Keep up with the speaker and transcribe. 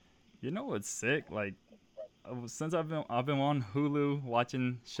You know what's sick? Like since I've been on Hulu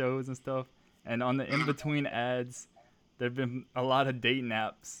watching shows and stuff, and on the in Mhm. between ads, there've been a lot of dating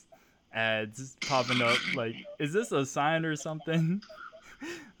apps ads popping up. Like, is this a sign or something?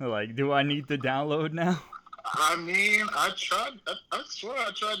 Like, do I need to download now? I mean, I tried. I swear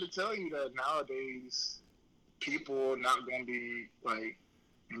I tried to tell you that nowadays people not going to be like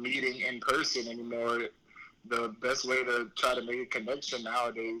meeting in person anymore. The best way to try to make a connection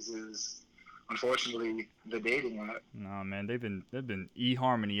nowadays is, unfortunately, the dating app. No, man, they've been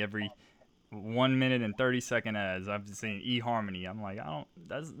eHarmony every 1 minute and 30-second ads. I've been seeing eHarmony. I'm like, I don't.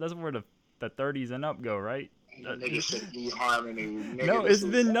 That's where the 30s and up go, right? Nigga said eHarmony. Nigga, No, this it's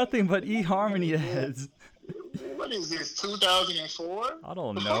is been nothing but eHarmony ads. what is this? 2004? I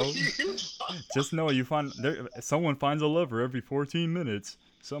don't What are know. you? Just know you find someone finds a lover every 14 minutes.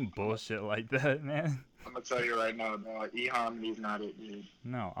 Some bullshit like that, man. I'm gonna tell you right now, dog. eHarmony is not it, dude.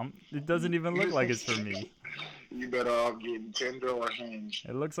 No, it doesn't even look like it's for me. You better off getting Tinder or Hinge.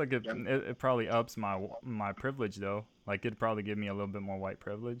 It looks like it, Them- it, it probably ups my privilege though. Like it'd probably give me a little bit more white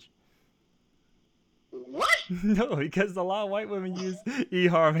privilege. What? No, because a lot of white women use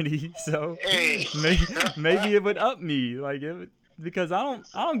eHarmony, so Hey. maybe it would up me. Like because I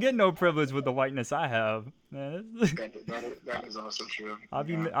don't get no privilege with the whiteness I have. Man, That is also true. I'll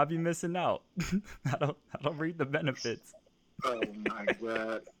be missing out. I don't reap the benefits. Oh my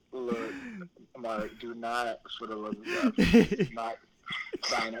god. Look, Mark, do not, for the love of God, do not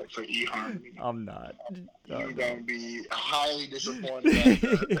sign up for eHarmony. I'm not. You're gonna be highly disappointed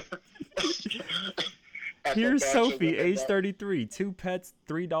at the Here's bachelor Sophie, age that 33, 2 pets,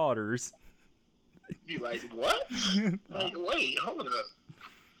 3 daughters. you like what? Like, wait, hold up.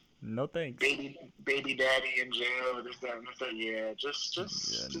 No thanks. Baby daddy in jail, this, that, and the third. Yeah, just Yeah,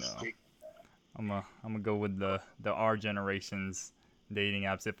 no. stick. I'm gonna go with the our generation's dating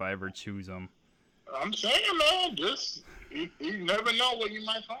apps if I ever choose them. I'm saying, man, just you never know what you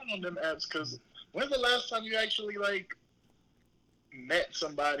might find on them apps. Cause when's the last time you actually like met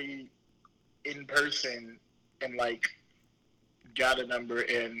somebody in person and like got a number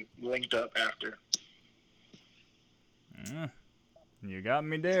and linked up after? You got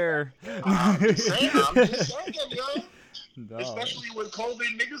me there. I'm just saying, yo. Dog, Especially with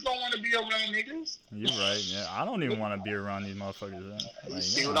COVID, niggas don't want to be around niggas. you right. Yeah, I don't even want to be around these motherfuckers. Then. You Like,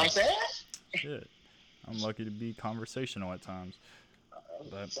 see yeah, what I'm saying? shit. I'm lucky to be conversational at times.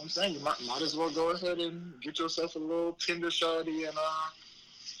 But So I'm saying you might as well go ahead and get yourself a little Tinder shawty and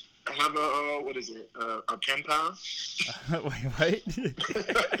have a what is it? A pen pal. wait.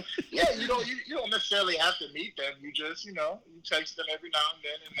 Yeah, you don't necessarily have to meet them. You just you text them every now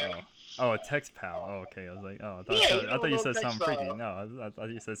and then. Oh, a text pal. Oh, okay. I was like, oh, Yeah, I thought you said text something freaky. pal. No, I thought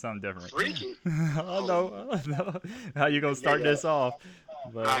you said something different. Freaky. Oh no. How you gonna start this off?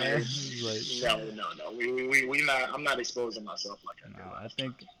 But I, like, no. We not. I'm not exposing myself like I no, did I last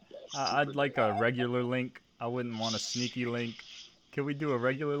think time. Yes. I'd like a regular link. I wouldn't want a sneaky link. Can we do a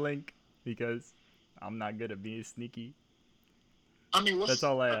regular link? Because I'm not good at being sneaky. I mean, That's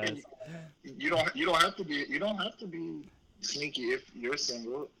all I ask. You don't have to be sneaky if you're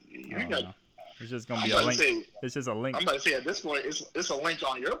single. You I don't got. know. It's just gonna I'm be a about to link. say. It's just a link. I'm about to say at this point, it's a link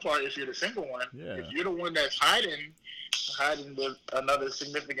on your part if you're the single one. Yeah. If you're the one that's hiding with another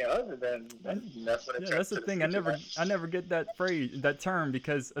significant other, then that's what it Yeah, that's the turns thing. to I never get that phrase, that term,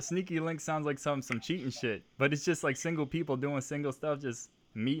 because a sneaky link sounds like some cheating shit. But it's just like single people doing single stuff, just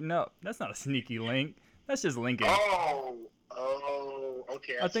meeting up. That's not a sneaky link. That's just linking.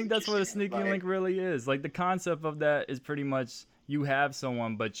 Okay. I think that's what a sneaky link really is. Like the concept of that is pretty much you have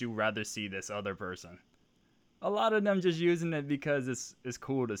someone, but you rather see this other person. A lot of them just using it because it's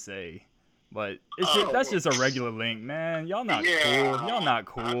cool to say, but that's just a regular link, man. Y'all not cool. Y'all not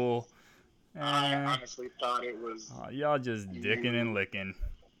cool. I honestly thought it was. Y'all just dicking and licking.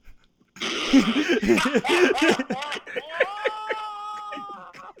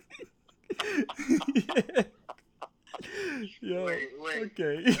 Yo, Wait.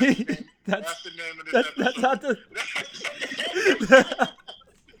 okay. That's the name of this episode. That's not the.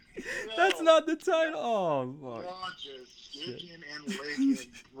 That's not the title. Oh, fuck. Y'all just dicking and licking,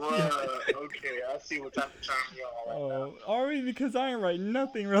 bruh. Okay, I see what type of time y'all are right Are we? Because I ain't writing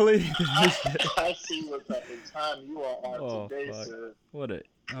nothing related to this shit. now. I see what type of time you are on today, fuck. sir. What it?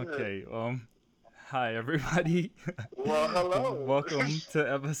 Okay. Hi everybody. Well, hello. Welcome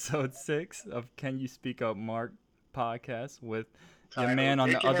to episode 6 of Can You Speak Up, Mark podcast with your man on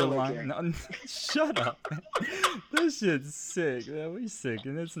the other line. No, shut up, man. This shit's sick, man. We sick,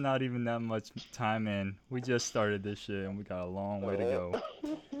 and it's not even that much time in. We just started this shit, and we got a long way to go.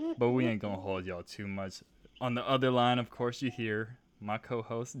 But we ain't gonna hold y'all too much. On the other line, of course, you hear my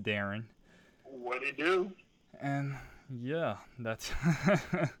co-host Darren. What it do? And yeah, that's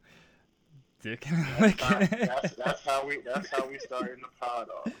Dick and licking. That's how we starting the pod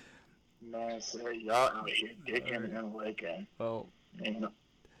off. Man, say y'all out here dicking and licking. Well, you know.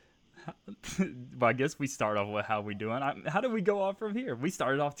 Well, I guess we start off with how we doing. How did we go off from here? We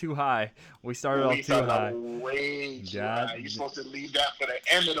started off too high. We started off too high. Way too high. You're supposed to leave that for the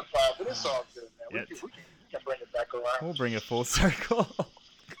end of the pod, but it's all good, man. We can bring it back around. We'll bring it full circle.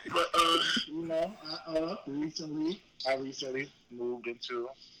 But I recently moved into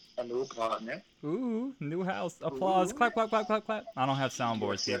a new apartment. Ooh, new house. Applause. Ooh. Clap, clap, clap, clap, clap. I don't have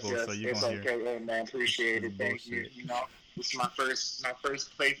soundboards, people, so you it's gonna okay, hear. Hey, man. Appreciate it. Thank you. You know, this is my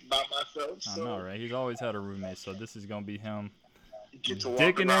first place by myself. So. I know, right? He's always had a roommate, so this is gonna be him.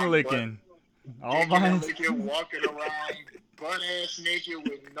 Dicking and licking. All by himself. Walking around butt ass naked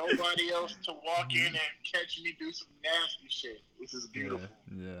with nobody else to walk in and catch me do some nasty shit. This is beautiful.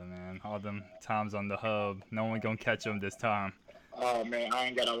 Yeah, man. All them times on the hub. No one gonna catch him this time. Oh, man. I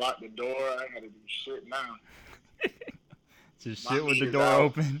ain't gotta lock the door. I ain't gotta do shit now. Just shit with the door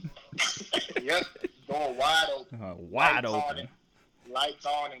open. Yep. Door wide open. Wide open. Lights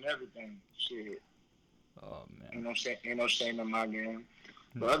on and everything. Shit. Oh, man. Ain't no shame in my game.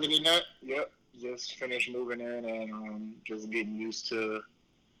 But other than that, yep. Just finished moving in and just getting used to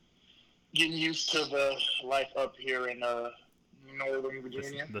the life up here in Northern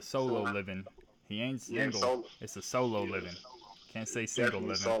Virginia. The solo living. He ain't single. It's a solo living. Can't say single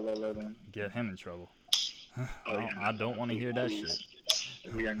living. Solo living. Get him in trouble. I don't want to hear that shit.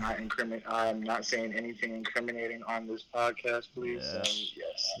 We are not I'm not saying anything incriminating on this podcast, please. Yeah.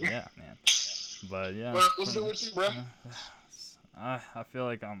 Yes. Yeah, man. But yeah. Well, what's good with you, bro? I feel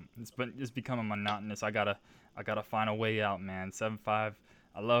like it's becoming monotonous. I gotta find a way out, man. 7-5.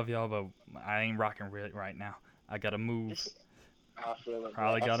 I love y'all, but I ain't rocking right now. I gotta move. I feel it.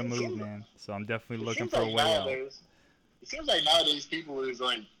 Probably gotta move, man. So I'm definitely looking for a way out. It seems like nowadays people is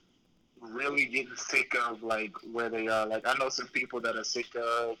like really getting sick of like where they are. Like I know some people that are sick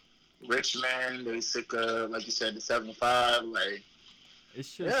of Richmond. They sick of, like you said, the 7-5. Like.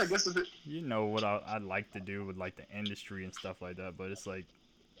 It's just, yeah, I guess you know what I'd like to do with like the industry and stuff like that, but it's like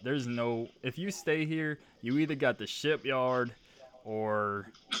there's no. If you stay here, you either got the shipyard or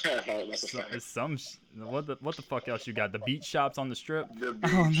some what the fuck else you got? The beach shops on the strip. The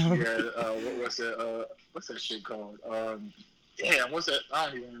beach, yeah. What's that shit called? Damn, what's that? I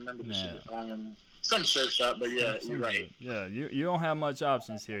don't even remember the shit. Some surf shop, but yeah, you're right. Yeah, you don't have much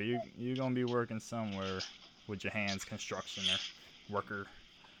options here. You're gonna be working somewhere with your hands, construction or worker.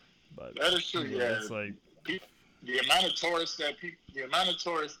 But that is true. Yeah, it's like the amount of tourists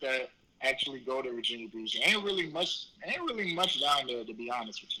that actually go to Virginia Beach ain't really much down there, to be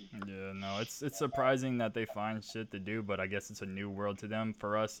honest with you. Yeah, no, it's surprising that they find shit to do, but I guess it's a new world to them.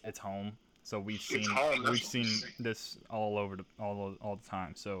 For us, it's home. So we've seen this all over all the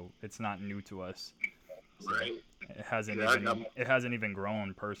time. So it's not new to us. So right. It hasn't even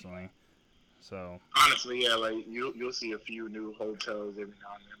grown personally. So honestly, yeah, like you'll see a few new hotels every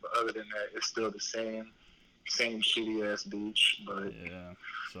now and then, but other than that, it's still the same shitty ass beach. But yeah,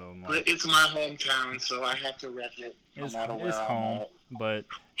 so but it's my hometown, so I have to rep it. It's home, but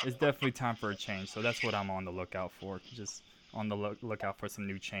it's definitely time for a change. So that's what I'm on the lookout for. Just on the lookout for some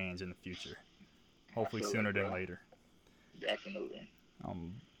new change in the future. Hopefully sooner than later. Definitely.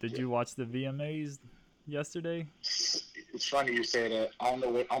 Did you watch the VMAs yesterday? It's funny you say that. On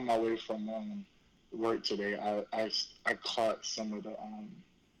my way from work today, I caught some of the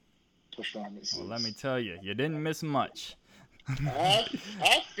performances. Well, let me tell you, you didn't miss much. I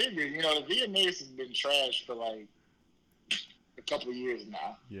figured, the VMAs has been trashed for like a couple of years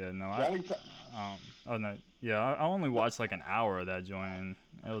now. Yeah, no, I only watched like an hour of that joint, and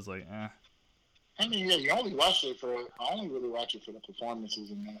it was like, eh. I mean, yeah, I only really watch it for the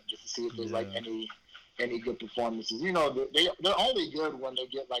performances and that, just to see if there's like any good performances. They're only good when they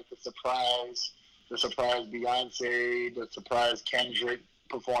get like the surprise Beyonce, the surprise Kendrick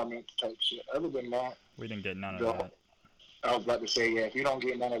performance type shit. Other than that, we didn't get none of that. I was about to say, yeah, if you don't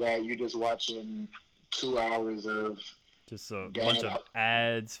get none of that, you're just watching 2 hours of just a bunch of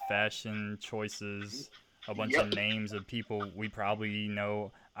ads, fashion choices, a bunch of names of people we probably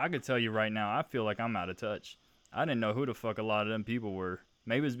know. I could tell you right now, I feel like I'm out of touch. I didn't know who the fuck a lot of them people were.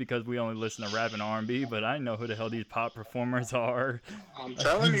 Maybe it's because we only listen to rap and R&B, but I didn't know who the hell these pop performers are. I'm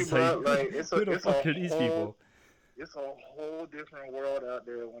telling you, bro, who the fuck are these people? It's a whole different world out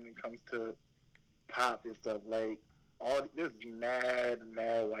there when it comes to pop and stuff. Like, there's mad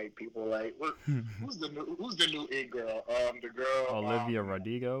white people. Like, who's the new it girl? The girl Olivia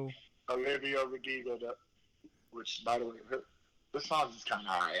Rodrigo. Olivia Rodrigo, which by the way, the song is kind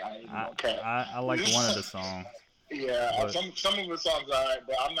of alright. I ain't I, gonna cap. I like one of the songs, Yeah, but some of the songs are alright,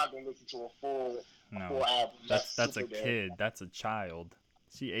 but I'm not gonna listen to a no, full album. That's that's a super dead. kid. That's a child.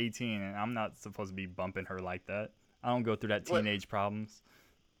 She 18, and I'm not supposed to be bumping her like that. I don't go through that But teenage problems.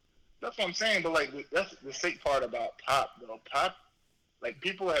 that's what I'm saying. But like, that's the sick part about pop, though. Pop, like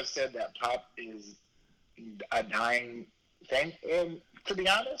people have said that pop is a dying thing, and to be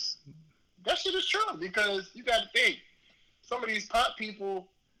honest, that shit is true because you got to think some of these pop people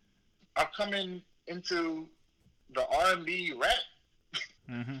are coming into the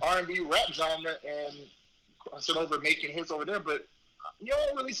Hmm. R&B rap genre and sort over making hits over there, but you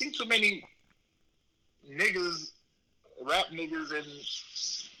don't really see too many niggas, rap niggas, and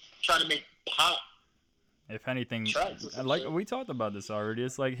trying to make pop If anything, tracks or some like shit. we talked about this already,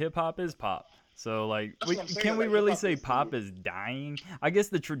 it's like hip hop is pop. So like, That's we what I'm can saying. we Like hip really hop say is pop the is dying? I guess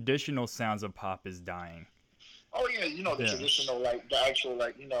the traditional sounds of pop is dying. oh yeah, you know the Yeah, traditional like the actual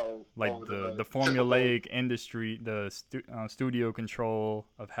like like the typical formulaic industry, the studio control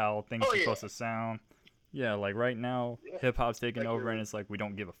of how things oh are yeah supposed to sound. Yeah, like right now, yeah hip hop's taking like over, and it's like we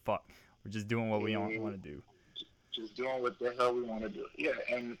don't give a fuck. We're just doing what we want uh, to do. just doing what the hell we want to do. Yeah,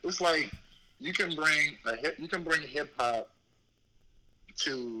 and it's like you can bring hip hop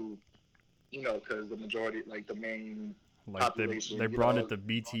to because the majority like the main Like they population brought it to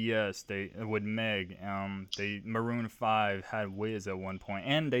BTS. They with Meg. They Maroon 5 had Wiz at one point,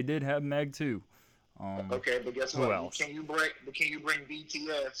 and they did have Meg too. okay, but guess Who what? else? Can you bring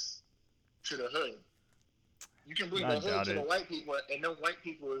BTS to the hood? You can bring I the hood doubt to the it. white people, and them white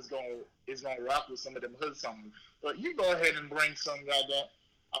people is gonna rock with some of them hood songs. But you go ahead and bring some goddamn.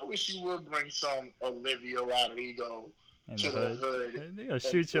 I wish you would bring some Olivia Rodrigo In the to the hood, hood they're gonna and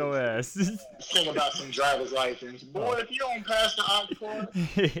shoot your ass. sing about some driver's license. Boy, Oh. if you don't pass the Encore,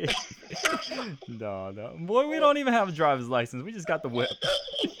 No, no, boy, we don't even have a driver's license. We just got the whip.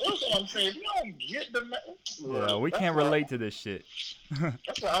 that's what I'm saying. If you don't get the Yeah, look, we can't relate to this shit.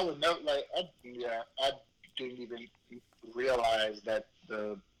 that's what I would never like. I didn't even realize that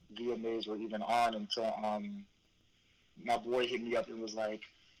the VMAs were even on until my boy hit me up and was like,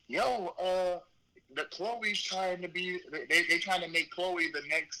 "Yo, the Chloe's trying to be they trying to make Chloe the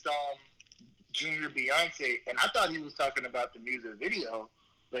next junior Beyonce," and I thought he was talking about the music video,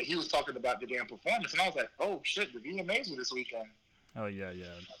 but he was talking about the damn performance, and I was like, "Oh shit, the VMAs were this weekend." Oh yeah, yeah.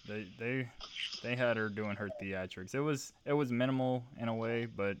 They had her doing her theatrics. It was minimal in a way,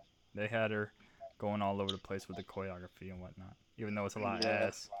 but they had her going all over the place with the choreography and whatnot. Even though it's a lot of Yeah.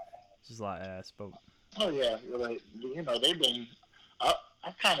 ass, it's just a lot of ass. But Oh yeah. Like they've been. I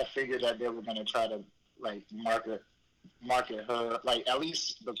I kind of figured that they were gonna try to like market her like at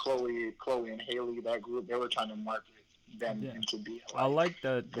least the Chloe and Haley that group they were trying to market them yeah, into being I like like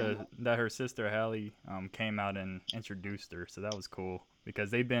that the that her sister Hallie came out and introduced her, so that was cool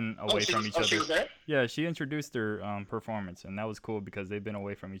because they've been away from each she other. was there. Yeah, she introduced her performance, and that was cool because they've been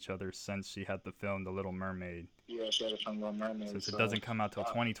away from each other since she had to film The Little Mermaid. Yeah, she had it from Little Mermaid. Since it So doesn't come out till uh,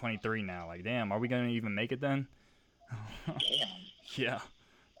 2023 now, like damn, are we gonna even make it then? damn, Yeah.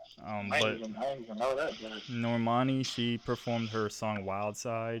 I But didn't even know that. But Normani, she performed her song Wild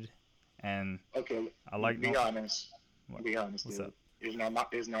Side, and okay, I like be no. honest. What? Be honest, What's dude. up? Is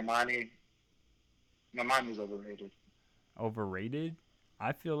Normani's overrated? Overrated?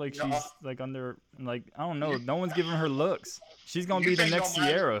 I feel like No, she's like under like I don't know. No one's giving her looks. She's gonna you be the think next Normani?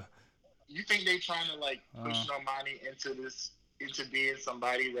 Sierra. You think they trying to like Uh, push Normani into being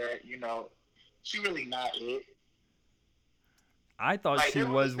somebody that she really not it. I thought Like she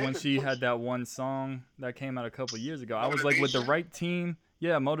was they when could she push had that one song that came out a couple years ago. I was like, with the motivation. right team,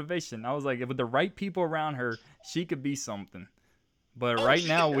 yeah, motivation. I was like, with the right people around her, she could be something. But Oh, right she could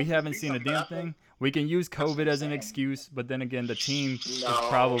now, we definitely haven't be seen a something. But damn I think thing. We can use that's what COVID I'm as an saying. excuse, but then again, the team is No,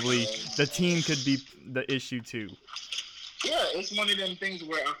 probably the team could be the issue too. yeah, it's one of them things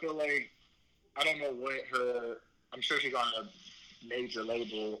where I feel like I don't know what her. I'm sure she's on a major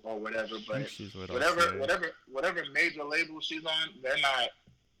label or whatever, I think but she's with whatever, RCA. whatever major label she's on, they're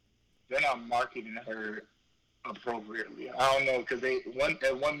not marketing her appropriately. I don't know because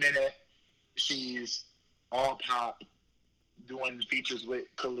at one minute she's all pop doing features with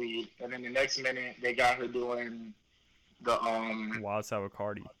Khalid, and then the next minute they got her doing the Wild Side with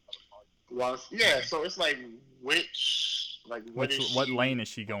Cardi. was yeah. So it's like what is What she? lane is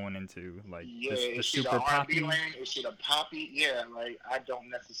she going into? Like Yeah, this the is she the super R&B poppy? lane? Is she the poppy? Yeah, like I don't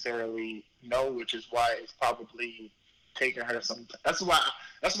necessarily know, which is why it's probably taking her some. That's why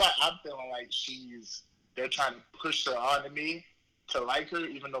I'm feeling like they're trying to push her onto me to like her,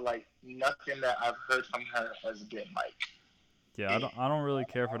 even though like nothing that I've heard from her has been like Yeah, I don't really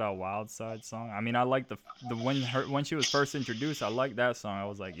care for that Wild Side song. I mean, I like the when she was first introduced, I liked that song. I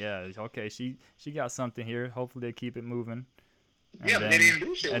was like, yeah, okay, she got something here. Hopefully they keep it moving. Yeah, And but they then didn't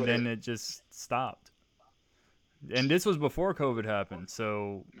do shit and with it. then it just stopped. And this was before COVID happened.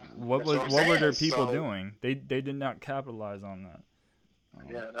 So That's what I'm what were saying. their people So doing? They did not capitalize on that.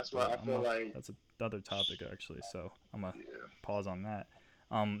 yeah, that's why But I feel like that's another topic actually. So I'm gonna yeah. pause on that.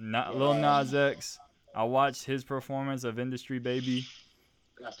 But Lil Nas X. I watched his performance of Industry Baby,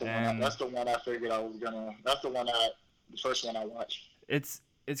 that's the one. and That's the one I figured I was gonna. That's the one the first one I watched. it's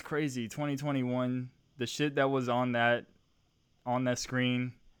crazy. 2021, the shit that was on that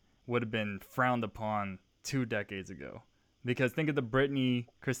screen would have been frowned upon 2 decades ago. Because think of the Britney,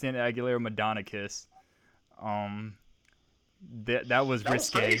 Christina Aguilera, Madonna kiss. Um, that was That was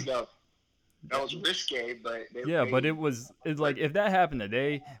crazy risque. though. That was risque, but Yeah, but they it's but like if that happened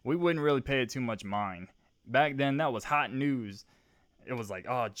today, we wouldn't really pay it too much mind. Back then, that was hot news. It was like,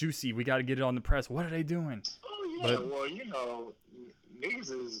 oh, juicy, we got to get it on the press. What are they doing? oh yeah, But well niggas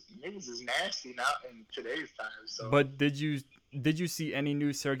is nasty now in today's time. So but did you see any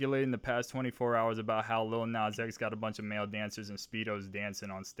news circulating the past 24 hours about how Lil Nas X got a bunch of male dancers and speedos dancing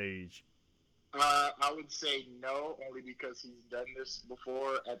on stage? I would say no, only because he's done this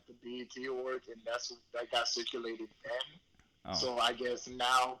before at the BET Awards, and that got circulated then. Oh, So I guess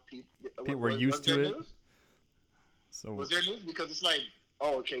now people were was used there to it. news? So Was there news? Because it's like,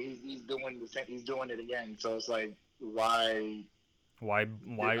 oh, okay, he's doing the same, he's doing it again. So it's like, why? why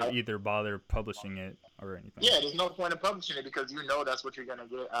either bother publishing it or anything? Yeah, there's no point in publishing it because you know that's what you're gonna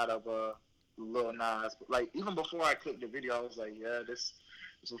get out of Lil Nas. Like even before I clicked the video, I was like, yeah, this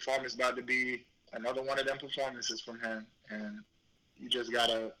performance about to be another one of them performances from him, and you just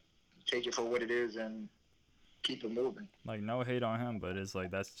gotta take it for what it is and keep it moving. Like no hate on him, but it's like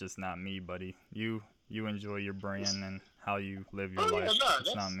that's just not me, buddy. You enjoy your brand and how you live your Oh yeah, life. no,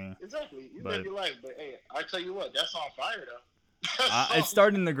 It's not that's me. exactly you But live your life. But hey, I tell you what, that's on fire though. That it's song,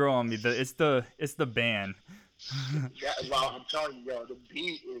 starting to grow on me. It's the band. well, I'm telling you, yo, the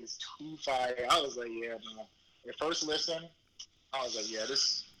beat is too fire. I was like, yeah, man. At first listen, I was like,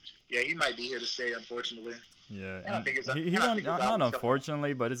 yeah, he might be here to stay, unfortunately. Yeah, And I and think it's, he and I don't think his not album's coming.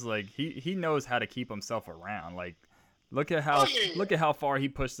 unfortunately, but it's like he knows how to keep himself around. Like look at Oh yeah, look at how far he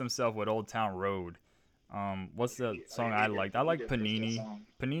pushed himself with Old Town Road. What's the song I liked? I he liked did push that Panini. song.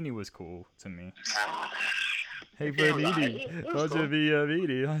 Panini was cool to me. Ah, Hey you can't lie. Panini, It was what's a cool.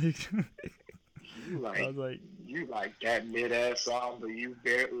 Panini? You I was like, you like that mid ass song, but you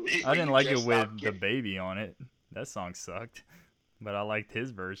barely. I didn't you like it just with stopped the getting. baby on it. That song sucked, but I liked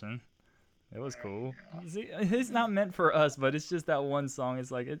his version. It was cool. See, it's not meant for us, but it's just that one song.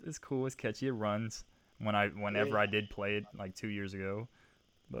 It's like it's cool. It's catchy. It runs whenever I did play it like 2 years ago.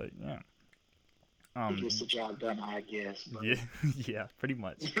 But yeah, He gets the job done, I guess. But. yeah, yeah, pretty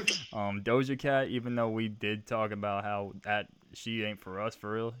much. Doja Cat, even though we did talk about how that she ain't for us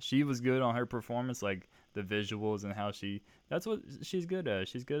for real, she was good on her performance, like the visuals and how that's what she's good at.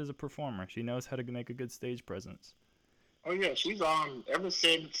 She's good as a performer. She knows how to make a good stage presence. Oh yeah, she's on ever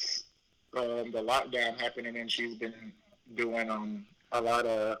since the lockdown happened, and then she's been doing a lot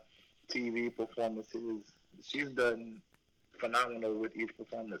of TV performances. She's done phenomenal with each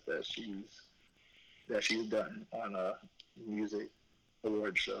performance that she's done on a music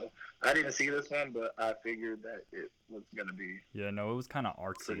award show. I didn't see this one, but I figured that it was gonna be Yeah, no, it was kind of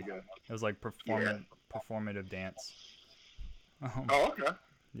pretty artsy. good. It was like performative dance. Oh okay.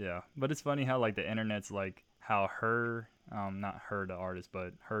 Yeah, but it's funny how like the internet's like how her, not her the artist,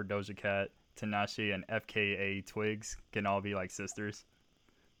 but her Doja Cat, Tinashe, and FKA Twigs can all be like sisters.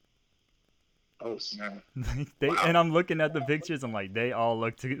 Oh snap. And I'm looking at the pictures. I'm like, they all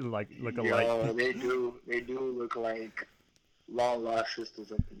look look alike. Yo, they do look like long lost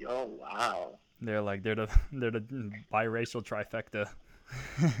sisters. Yo, wow. They're the biracial trifecta.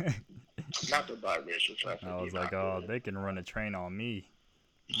 Not the biracial traffic. I was like, oh, they can run a train on me.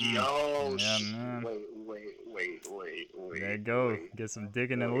 Yo, Yeah, man. wait. There you go. Wait, Get some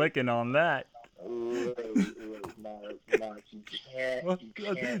digging and licking on that. Mark, you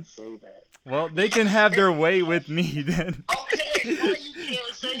can't say that. Well, they can have their way with me then. Okay, why you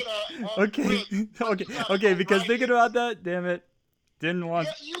can't say that? Okay, okay. Because thinking about that, damn it, didn't want.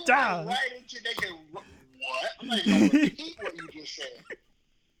 You Ah! right into they can what? I'm not gonna repeat what you just said.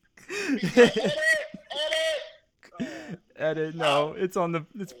 Edit. Edit. No, it's on the.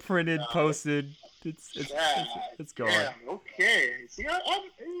 It's printed, posted. It's going. Damn, okay. See,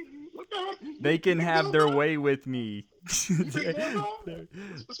 what the hell? They can have their way with me. What's going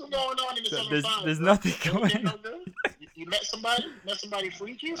on in the There's 75? nothing going on. You You met somebody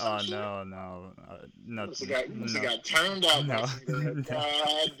freaky or some Oh shit? no, You must nothing. have No, got turned out by no, some girl.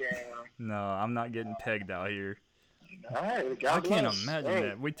 God damn. no. I'm not getting pegged out here. All right, I God can't bless. imagine Hey,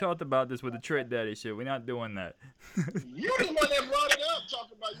 that. We talked about this with the Trick Daddy shit. We're not doing that. you the one that brought it up,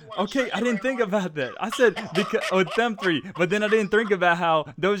 talking about you want to Okay, train I didn't right think on. about that. I said because with them three, but then I didn't think about how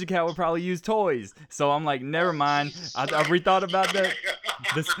Doja Cat would probably use toys. So I'm like, never mind. I rethought about that.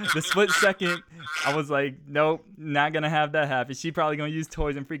 The split second, I was like, nope, not gonna have that happen. She probably gonna use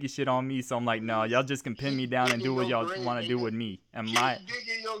toys and freaky shit on me. So I'm like, no, y'all just can pin me down and do what y'all want to do with me and my.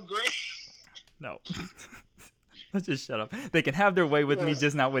 Digging your grave. No. Let's just shut up. They can have their way with me, Yes.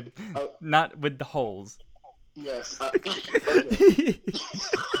 just not with the holes. Yes. Okay.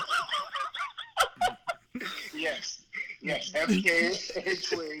 Yes. Yes. FK and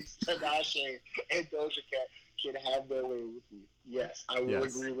Twigs, Tinashe, and Doja Cat can have their way with you. Yes, I will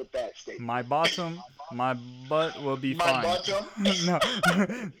Yes. agree with that statement. My bottom, my butt will be My fine. bottom. No,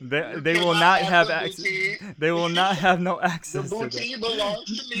 they You will cannot not have have the access. booty. They will not have no The access to booty that.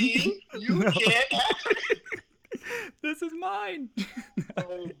 belongs to me. You No. can't have it. This is mine.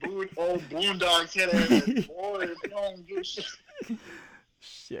 Boondocks hit it. Boy, if you don't get shit.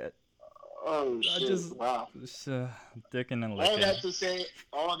 Shit. Oh, shit. just- Wow. It's, dicking and All licking. that to say,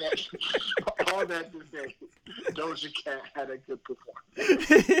 Doja Cat had a good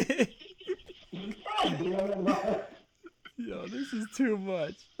performance. Yo, this is too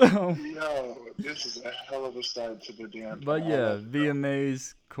much. Yo, this is a hell of a start to the damn. But yeah,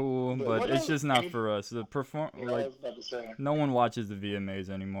 VMAs cool, But but what it's else- just not for us. The I like was about to say. no one watches the VMAs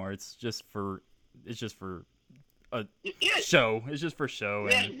anymore. It's just for a Yeah, show. It's just for show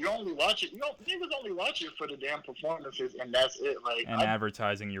yeah, and you only watch it. Niggas only watch it for the damn performances, and that's it. Like,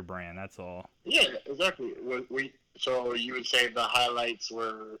 advertising your brand. That's all. yeah, exactly. So you would say the highlights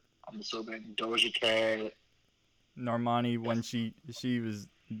were, I'm assuming, Doja Cat. Normani, when she was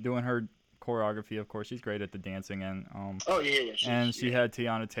doing her choreography, of course she's great at the dancing, and Oh yeah, yeah. she had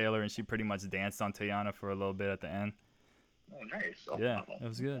Tiana Taylor, and she pretty much danced on Tiana for a little bit at the end. Oh, nice. Oh, Yeah, wow. it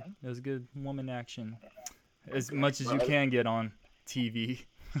was good. It was good woman action, as Okay. much as you can get on TV.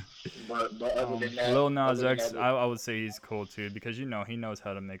 But other than that, Lil Nas other than X, that, I would say he's cool too, because he knows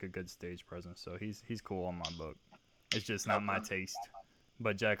how to make a good stage presence, so he's cool on my book. It's just not my taste.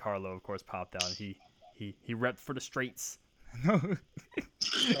 But Jack Harlow, of course, popped out. He repped for the straights.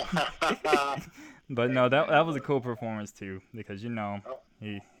 But no, that was a cool performance too, because he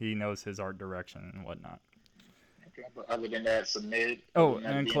knows his art direction and whatnot. okay, but other than that, submit. Oh, other than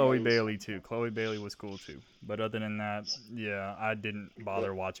that, and VMAs. Chloe Bailey too. Chloe Bailey was cool too. But other than that, yeah, I didn't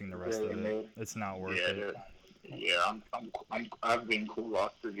bother watching the rest of it. It's not worth it. Yeah, I've been cool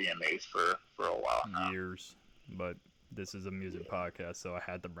off the VMAs for a while now. Years, but this is a music podcast, so I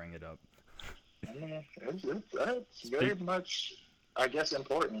had to bring it up. Yeah, it's very much, I guess,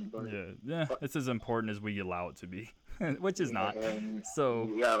 important. But Yeah, it's as important as we allow it to be, which is not. and- So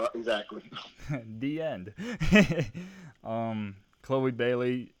yeah, exactly. the end. Chloe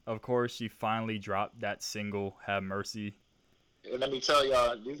Bailey, of course, she finally dropped that single, "Have Mercy." And let me tell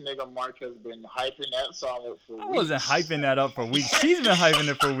y'all, this nigga Mark has been hyping that song up for I weeks. wasn't hyping that up for weeks. She's been hyping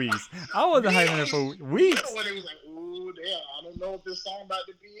it for weeks. I wasn't hyping it for weeks. When it was like, ooh, damn, I don't know if this song about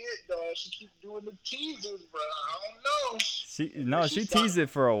to be it, though. She keeps doing the teasers, bro. I don't know. She teased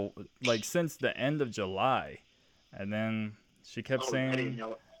it for since the end of July, and then she kept I saying, didn't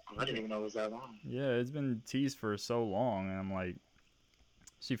even know it was that long. yeah, it's been teased for so long, and I'm like,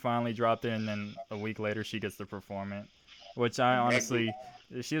 she finally dropped it, and then a week later she gets to perform it, which I honestly,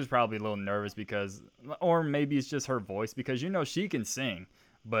 she was probably a little nervous because, or maybe it's just her voice, because she can sing,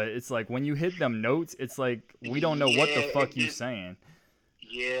 but it's like when you hit them notes, it's like we don't know what the fuck you saying.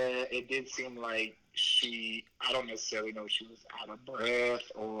 Yeah, it did seem like I don't necessarily know if she was out of breath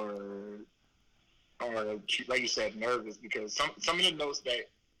or she, like you said, nervous, because some of the notes that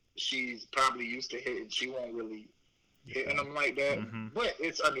she's probably used to hitting, she won't really hitting them like that. Mm-hmm. But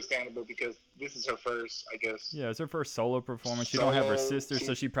it's understandable because this is her first, I guess. Yeah, it's her first solo performance. She don't have her sister,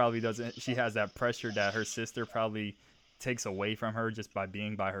 so she probably doesn't. She has that pressure that her sister probably takes away from her just by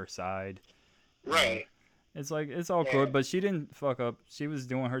being by her side. Right. It's like it's all good, but she didn't fuck up. She was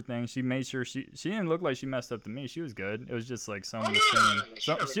doing her thing. She made sure she didn't look like she messed up to me. She was good. It was just like someone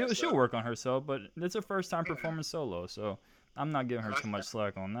was singing. She'll work on herself, but it's her first time performing solo, so I'm not giving her too much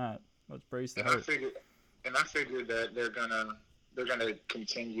slack on that. Let's praise to her. I figured that they're gonna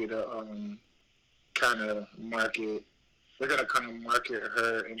continue to kind of market. They're gonna kind of market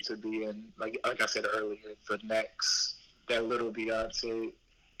her into being like I said earlier, the next that little Beyonce,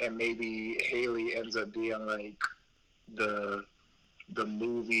 and maybe Haley ends up being like the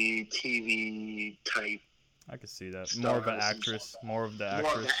movie TV type I could see that. Start More of an her some actress. songs. More of the More of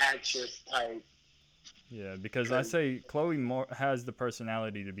actress. the actress type. Yeah, because I say Chloe more has the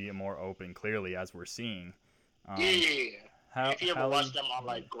personality to be more open, clearly, as we're seeing. Yeah. If you ever Halle, watch them on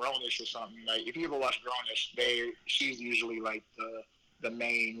like Grownish or something, like if you ever watch Grownish, she's usually like the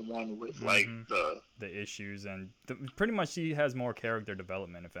main one with like the issues and pretty much she has more character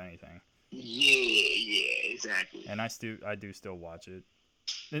development, if anything. Yeah, exactly. And I do still watch it.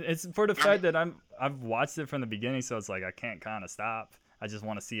 It's for the fact that I've watched it from the beginning, so it's like I can't kind of stop. I just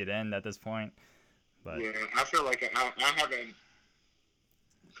want to see it end at this point. But yeah, I feel like I haven't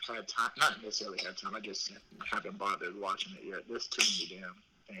had time, not necessarily had time. I just haven't bothered watching it yet. There's too many damn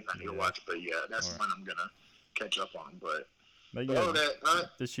things I need to watch. But yeah, that's one I'm gonna catch up on. But yeah,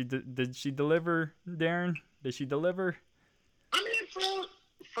 did she deliver, Darren? Did she deliver? I mean,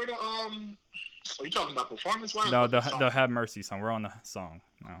 for the are you talking about performance wise? No, the Have Mercy song. We're on the song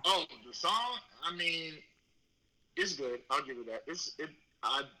now. Oh, the song. I mean, it's good. I'll give it that.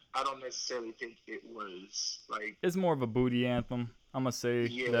 I don't necessarily think it was like. It's more of a booty anthem. I'm gonna say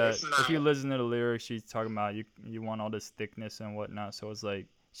that if you listen to the lyrics, she's talking about you want all this thickness and whatnot. So it's like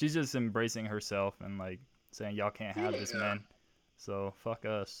she's just embracing herself and like saying y'all can't have this man. So fuck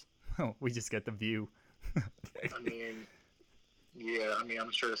us. We just get the view. I mean, yeah. I mean,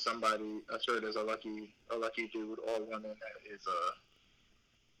 I'm sure there's a lucky dude or woman that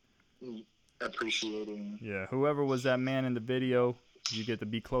is appreciating. Yeah, whoever was that man in the video, you get to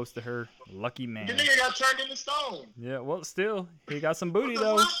be close to her. Lucky man. The nigga got turned into stone. Yeah, well, still, he got some booty,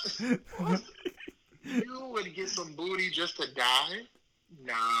 though. You would get some booty just to die?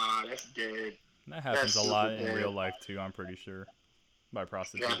 Nah, that's dead. That happens a lot in real life, too, I'm pretty sure. By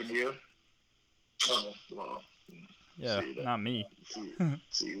prostitutes. Happened to you? Oh, well. Yeah, not me.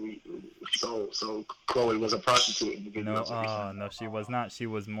 So Chloe was a prostitute in the video. No, she was not. She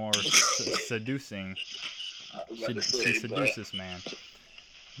was more seducing. She seduced this man.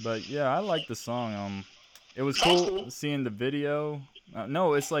 But yeah, I like the song. It was cool seeing the video.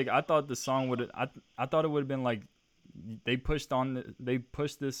 No, it's like I thought the song would. I thought it would have been like they pushed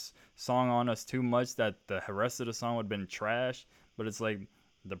this song on us too much that the rest of the song would have been trash. But it's like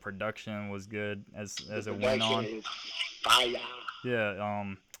the production was good as it went on. Fire.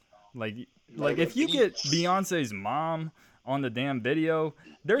 Yeah. Like if you get Beyonce's mom on the damn video,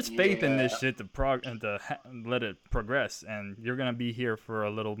 there's faith in this shit to let it progress, and you're gonna be here for a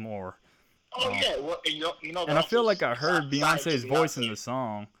little more. Oh yeah, well, you know. And I feel like I heard Beyonce's voice in the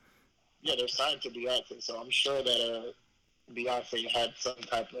song. Yeah, they're signed to Beyonce, so I'm sure that Beyonce had some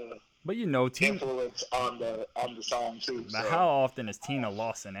type of influence on the song too. But how often is Tina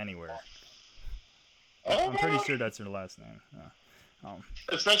Lawson anywhere? I'm pretty sure that's her last name.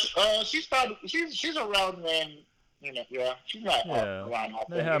 Especially, she's around when. She's not around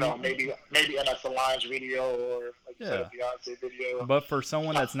often. Maybe in a Solange video or like you said, a Beyonce video. But for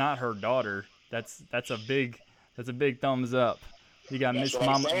someone that's not her daughter, that's a big thumbs up. You got Miss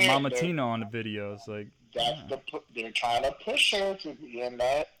Mama Tina on the video. It's like they're trying to push her to be in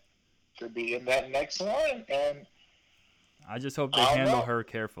that next one, and I just hope they handle her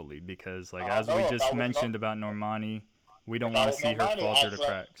carefully because, like as we just mentioned about Normani. We don't want to see her fall through the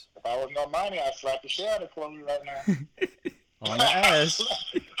cracks. If I was Normani, I'd slap the shit out of Chloe right now. On the ass.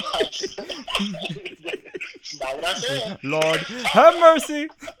 That's not what I said. Lord, have mercy.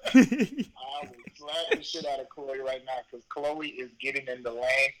 I would slap the shit out of Chloe right now because Chloe is getting in the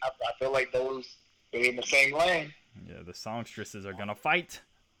lane. I feel like they're in the same lane. Yeah, the songstresses are going to fight.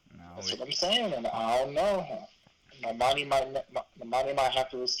 That's what I'm saying, and I don't know. Normani might have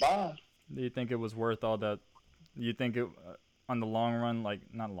to respond. Do you think it was worth all that? You think it on the long run, like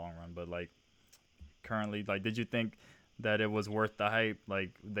not long run, but like currently, like did you think that it was worth the hype? Like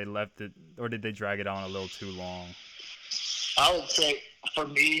they left it, or did they drag it on a little too long? I would say, for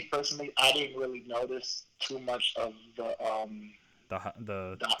me personally, I didn't really notice too much of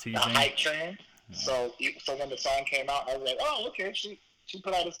the teasing, the hype trend. Yeah. So when the song came out, I was like, oh, okay, she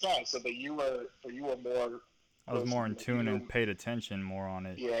put out a song. So that you were more. I was more in tune and paid attention more on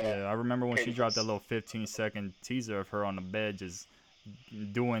it. Yeah. I remember when she dropped that little 15-second teaser of her on the bed just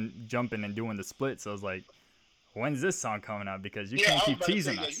jumping and doing the splits. I was like, when's this song coming out? Because you can't keep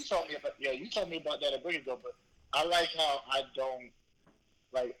teasing us. You told me about that a bit ago, but I like how I don't,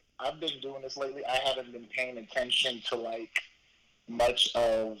 like, I've been doing this lately. I haven't been paying attention to, like, much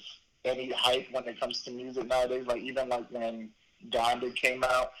of any hype when it comes to music nowadays. Like, even, like, when Donda came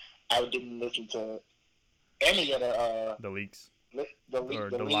out, I didn't listen to any of the leaks.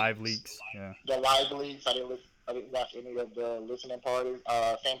 The live leaks. Yeah. The live leaks. I didn't watch any of the listening parties.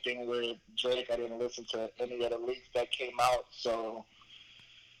 Same thing with Drake. I didn't listen to any of the leaks that came out. So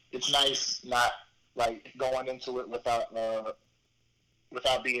it's nice not like going into it without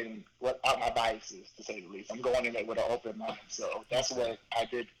being without my biases, to say the least. I'm going in it with an open mind. So that's what I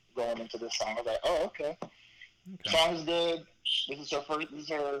did going into this song. I was like, oh, okay. Song is good. This is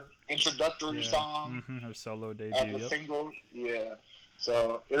her introductory song. Her solo debut. As a single, yeah.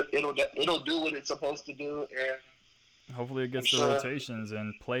 So it'll do what it's supposed to do, and hopefully it gets the rotations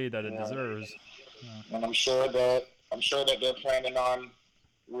and play that it deserves. Yeah. And I'm sure that they're planning on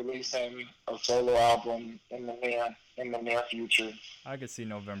releasing a solo album in the near future. I could see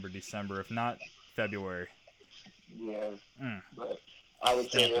November, December, if not February. Yeah, but I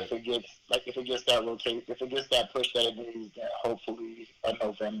would say if it gets that push that it needs, then hopefully a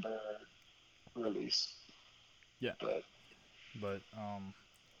November release. Yeah. But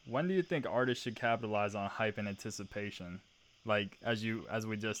when do you think artists should capitalize on hype and anticipation? Like as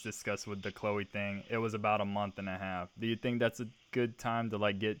we just discussed with the Chloe thing, it was about a month and a half. Do you think that's a good time to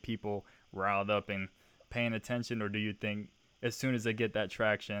like get people riled up and paying attention, or do you think as soon as they get that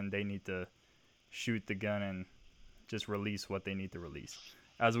traction, they need to shoot the gun and just release what they need to release?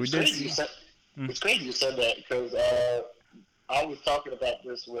 As we did. It's crazy you said that, because I was talking about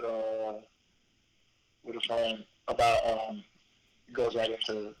this with a friend about goes right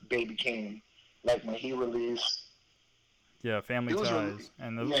into Baby King, like when he released. Yeah, Family Ties,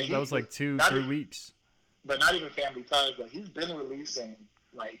 and that was like 2-3 weeks. But not even Family Ties, but he's been releasing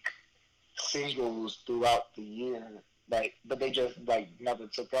like singles throughout the year, like, but they just like never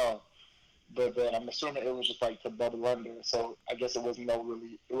took off. But then I'm assuming it was just like to bubble under, so I guess it wasn't a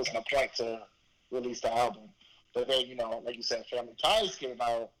point to release the album. But then, like you said, Family Ties came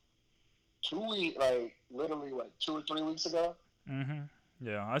out 2 weeks, like literally like 2 or 3 weeks ago.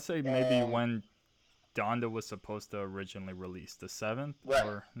 Yeah, I say maybe when Donda was supposed to originally release, the 7th, right,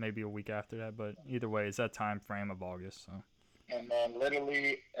 or maybe a week after that. But either way, it's that time frame of August. So. And then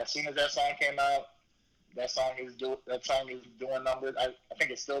literally, as soon as that song came out, that song is doing numbers. I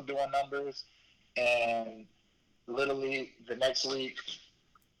think it's still doing numbers. And literally the next week,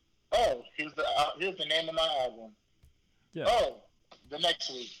 here's the name of my album. Yeah. Oh, the next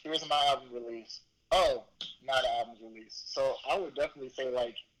week, here's my album release. Oh, now the album's released. So I would definitely say,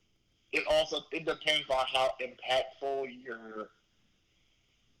 like, it depends on how impactful your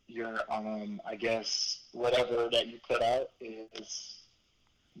I guess whatever that you put out is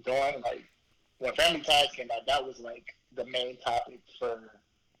going. Like when Family Ties came out, that was like the main topic for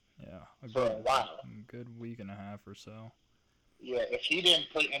a while. A good week and a half or so. Yeah, if he didn't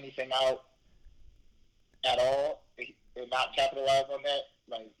put anything out at all and not capitalize on that,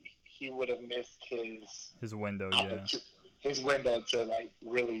 like he would have missed his window. His window to like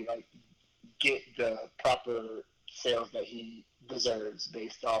really like get the proper sales that he deserves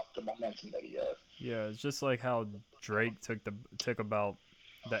based off the momentum that he has. Yeah, it's just like how Drake took about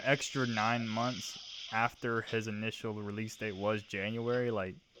the extra 9 months after his initial release date was January.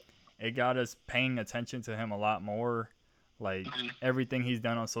 Like, it got us paying attention to him a lot more. Like, everything he's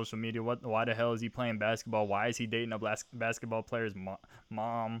done on social media. Why the hell is he playing basketball? Why is he dating a basketball player's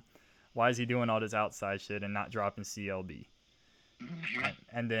mom? Why is he doing all this outside shit and not dropping CLB?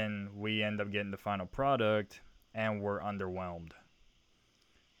 And then we end up getting the final product, and we're underwhelmed.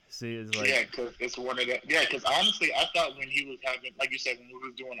 See, it's like because it's one of the because honestly, I thought when he was having, like you said, when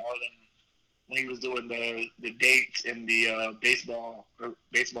he was doing the dates in the baseball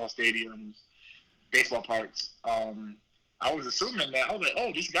stadiums, baseball parks, I was assuming that I was like,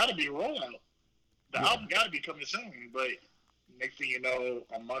 oh, this got to be a rollout. The album got to be coming soon, but next thing you know,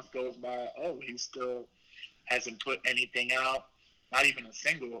 a month goes by. Oh, he still hasn't put anything out. Not even a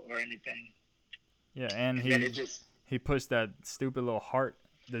single or anything. Yeah, and he pushed that stupid little heart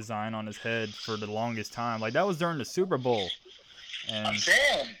design on his head for the longest time. Like, that was during the Super Bowl. And I'm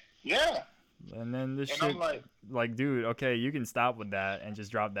saying, yeah. And then this shit, like, dude, okay, you can stop with that and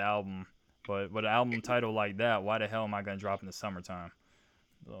just drop the album. But with an album title like that, why the hell am I going to drop in the summertime?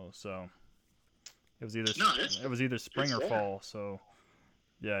 So it was either spring or fall. So,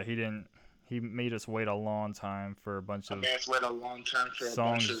 yeah, he made us wait a long time for a bunch of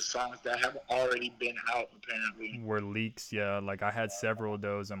songs that have already been out, apparently. Were leaks, yeah. Like, I had several of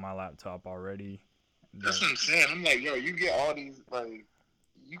those on my laptop already. That's what I'm saying. I'm like, yo, you get all these, like,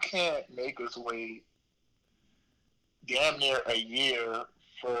 you can't make us wait damn near a year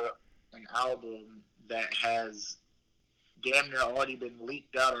for an album that has damn near already been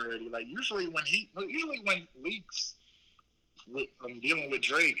leaked out already. Like, usually when leaks, I'm dealing with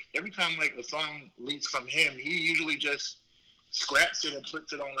Drake, every time like a song leaks from him, he usually just scraps it and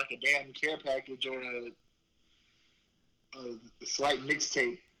puts it on like a damn care package or a slight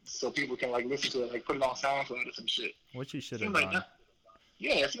mixtape so people can like listen to it, like put it on SoundCloud or some shit. Which he should have done.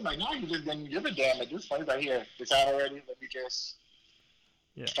 Yeah, it seems like now you just didn't give a damn at this point. It's like, here, it's out already. Let me just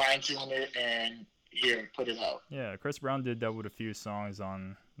fine tune it and here, put it out. Yeah, Chris Brown did that with a few songs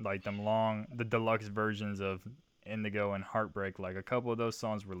on like the deluxe versions of Indigo and Heartbreak. Like a couple of those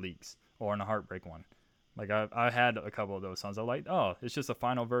songs were leaks, or in the Heartbreak one. Like I had a couple of those songs. I like, oh, it's just a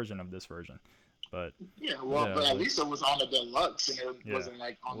final version of this version. But but at least it was on the deluxe and it wasn't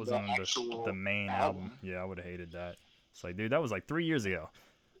like on the actual the main album. Yeah, I would have hated that. It's like, dude, that was like 3 years ago.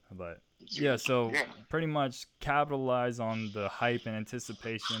 But so pretty much capitalize on the hype and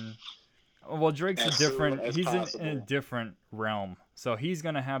anticipation. Well, Drake's different. He's in a different realm, so he's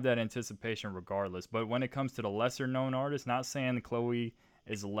gonna have that anticipation regardless. But when it comes to the lesser known artists, not saying Chloe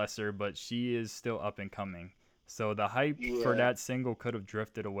is lesser, but she is still up and coming. So the hype for that single could have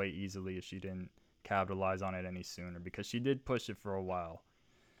drifted away easily if she didn't capitalize on it any sooner, because she did push it for a while.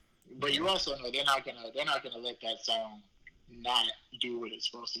 But you also know they're not gonna let that song not do what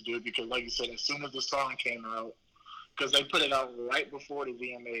it's supposed to do, because like you said, as soon as the song came out, because they put it out right before the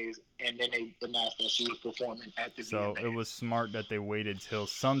VMAs, and then they announced that she was performing at the VMAs. So it was smart that they waited till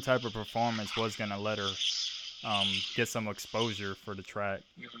some type of performance was gonna let her get some exposure for the track,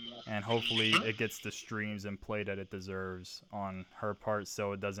 and hopefully it gets the streams and play that it deserves on her part,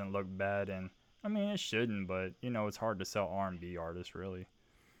 so it doesn't look bad. And I mean, it shouldn't, but you know, it's hard to sell R&B artists, really.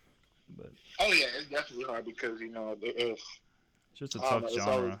 But it's definitely hard, because you know, if it's just a tough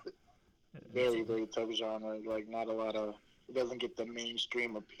genre. Very, very tough genre. Like, not a lot of, it doesn't get the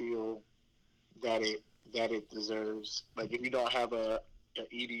mainstream appeal that it deserves. Like, if you don't have a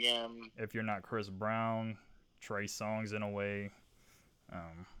EDM, if you're not Chris Brown, Trey Songz in a way,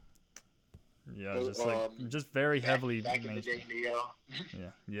 just very heavily back in the day, Neo.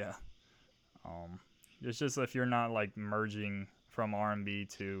 yeah. It's just if you're not like merging from R&B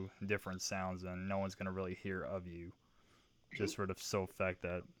to different sounds, then no one's gonna really hear of you, just for the sole fact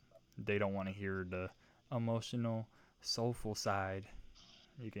that they don't want to hear the emotional, soulful side.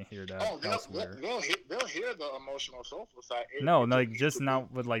 You can hear that elsewhere. They'll hear the emotional, soulful side. Just not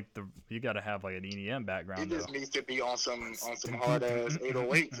with like you got to have like an EDM background. It just needs to be on some hard ass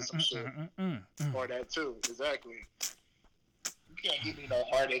 808s or some shit, or that too. Exactly. You can't give me no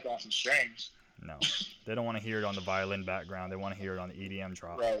heartache on some strings. No, they don't want to hear it on the violin background. They want to hear it on the EDM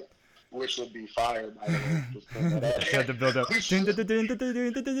drop. Right. Which would be fire, by the way. You have to build up.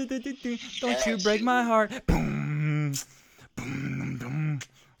 Don't you break my heart. Boom. Boom. Boom.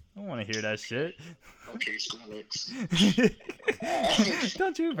 I don't want to hear that shit. Okay, Skrillex.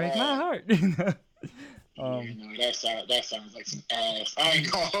 Don't you break my heart. That sounds like some ass. I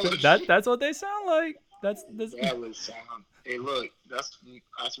ain't gonna hold That's what they sound like. That would sound. Hey, look, that's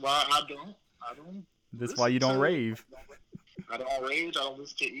why I don't. That's why you don't rave. I don't rage. I don't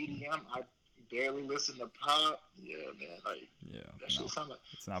listen to EDM. I barely listen to pop. Yeah, man. Like, that shit sound like.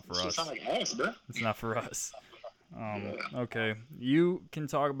 It's not for us. It sound like ass, bro. It's not for us. Okay, you can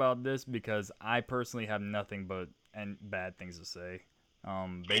talk about this because I personally have nothing but bad things to say.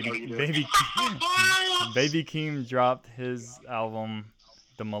 Baby Keem dropped his album,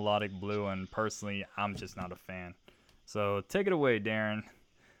 The Melodic Blue, and personally, I'm just not a fan. So take it away, Darren.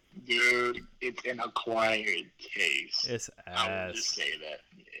 Dude, it's an acquired taste. It's ass. I would just say that.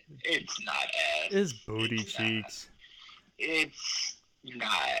 It's not ass. It's booty cheeks. It's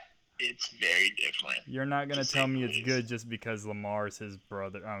not. It's very different. You're not going to tell me it's good just because Lamar's his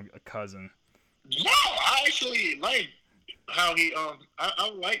brother, a cousin. No, I actually like how he, I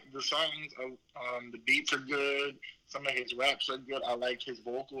like the songs. The beats are good. Some of his raps are good. I like his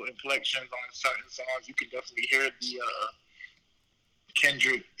vocal inflections on certain songs. You can definitely hear the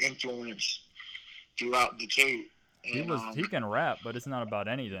Kendrick influence throughout the tape. And, he can rap, but it's not about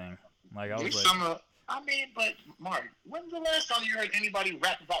anything. Like I was like, but Mark, when's the last time you heard anybody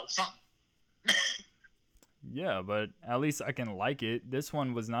rap about something? Yeah, but at least I can like it. This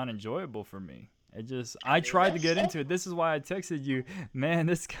one was not enjoyable for me. I tried to get into it. This is why I texted you, man,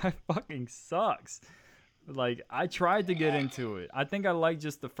 this guy fucking sucks. Like, I tried to get into it. I think I liked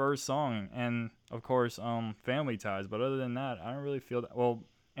just the first song and, of course, Family Ties. But other than that, I don't really feel that. Well,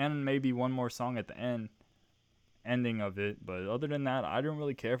 and maybe one more song at the ending of it. But other than that, I didn't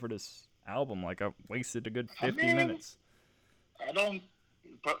really care for this album. Like, I wasted a good 50 minutes.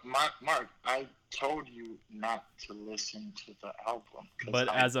 But Mark, I told you not to listen to the album. But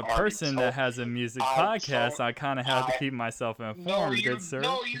as a person that has a music podcast, I kind of have to keep myself informed, good sir.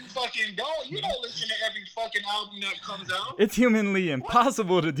 No, you fucking don't. You don't listen to every fucking album that comes out. It's humanly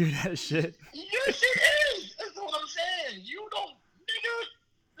impossible to do that shit. Yes, it is. That's what I'm saying. You don't, nigga.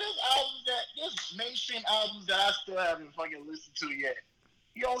 There's mainstream albums that I still haven't fucking listened to yet.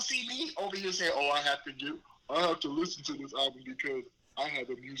 You don't see me over here saying, I have to listen to this album because I have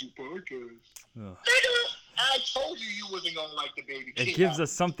a music podcast. Ugh. Nigga, I told you wasn't gonna like the Baby King. It gives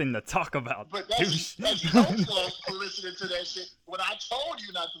us something to talk about. But that's your fault for listening to that shit when I told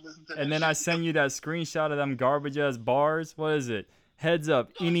you not to listen to that And then shit. I send you that screenshot of them garbage ass bars. What is it? Heads up,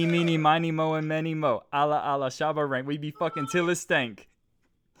 eeny, meeny, miny, mo, and many mo. Alla, alla, shabba rank. We be fucking till it stank.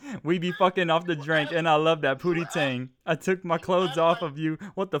 We be fucking off the drink, and I love that pootie tang. I took my clothes off of you.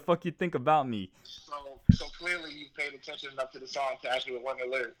 What the fuck you think about me? So clearly you paid attention enough to the song to actually learn the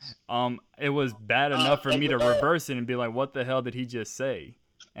lyrics. It was bad enough for me to reverse it and be like, what the hell did he just say?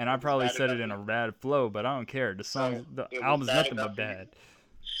 And I probably said it in a bad flow, but I don't care. The song, the album's nothing but bad.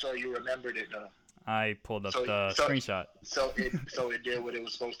 So you remembered it though. I pulled up the screenshot. So it did what it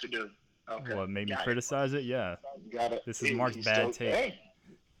was supposed to do. Okay. What made me criticize it? Yeah. Got it. This is Mark's bad take. Hey,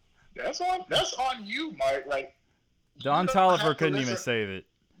 that's on you, Mark. Like Don Toliver couldn't even save it.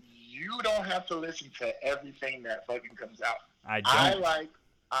 You don't have to listen to everything that fucking comes out. I don't.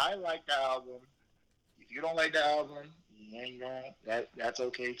 I like the album. If you don't like the album, you ain't gonna. That's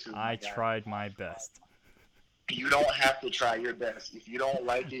okay too. I tried my best. You don't have to try your best. If you don't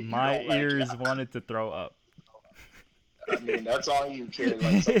like it, my ears wanted to throw up. I mean, that's all you, kid.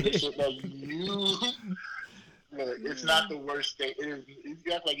 Like some of the shit that you. Look, it's not the worst thing.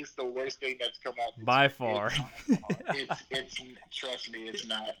 You act like it's the worst thing that's come out. By far. It's trust me, it's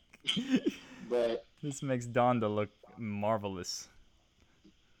not. But this makes Donda look marvelous.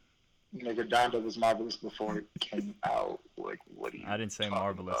 Nigga, Donda was marvelous before it came out. Like, what do you? I didn't say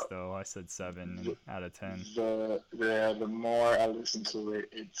marvelous though. I said 7 out of 10. The more I listen to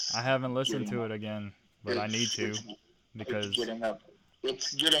it, I haven't listened to it again, but I need to because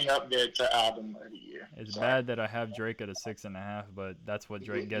it's getting up there to album of the year. It's bad that I have Drake at a 6.5, but that's what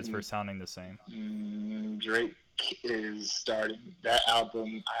Drake gets for sounding the same. Drake is starting that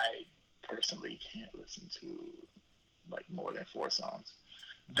album. I personally can't listen to like more than 4 songs.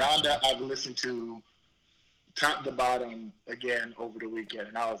 Donda, I've listened to top to bottom again over the weekend,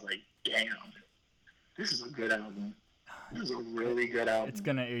 and I was like, damn, this is a good album. This is a really good album. It's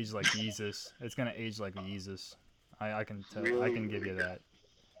gonna age like Yeezus. It's gonna age like Yeezus. I can tell. Really, I can give you that.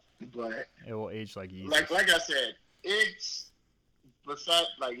 But it will age like Yeezus. Like I said, it's besides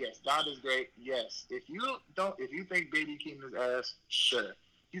yes, Donda's great. Yes, if you think Baby King is ass, sure.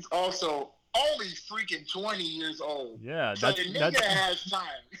 He's also only freaking 20 years old. Yeah, so the nigga has time.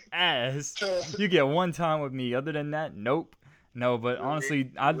 Ass. You get one time with me. Other than that, nope. No, but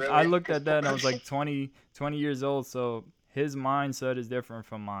honestly, I looked at that and I was like 20 years old, so his mindset is different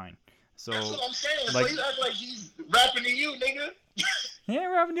from mine. So that's what I'm saying. So you act like he's rapping to you, nigga. He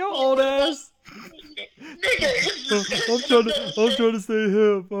ain't rapping your old ass. Nigga, I'm trying to stay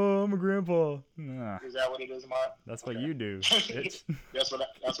hip. I'm a grandpa. Nah. Is that what it is, Mark? That's what you do, bitch. That's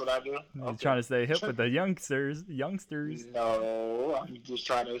what I do. You're trying to stay hip with the youngsters. No, I'm just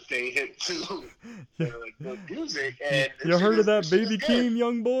trying to stay hip to the music. And you heard of that Baby King,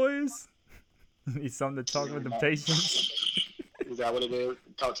 young boys? Need something to talk with the patients. Is that what it is?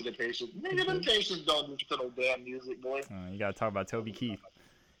 Talk to the patients. Nigga, them patients don't listen to no damn music, boy. You gotta talk about Toby Keith.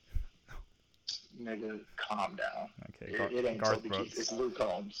 Nigga, calm down. Okay, it ain't Garth Toby Brooks. Keith. It's Luke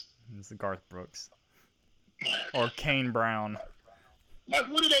Combs. It's Garth Brooks. Or Kane Brown. Like,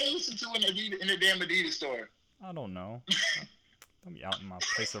 what do they listen to in the damn Adidas store? I don't know. Don't be out in my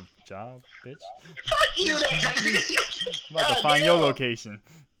place of job, bitch. Fuck you, I'm about to find your location.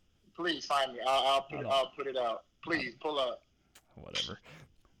 Please find me. I'll put it out. Please pull up. Whatever.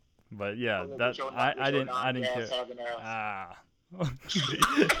 But yeah, that I didn't care.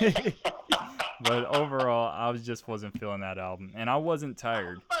 But overall, I wasn't feeling that album, and I wasn't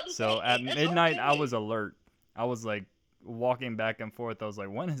tired. So at midnight, I was alert. I was like walking back and forth. I was like,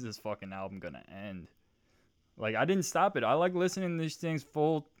 when is this fucking album gonna end? Like, I didn't stop it. I like listening to these things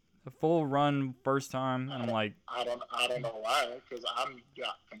full run first time, and I'm like, I don't know why, because I'm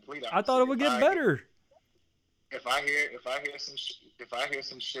complete. I thought it would get better. If I hear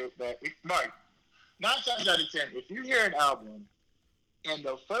some shit that Mark, 9 times out of 10, if you hear an album and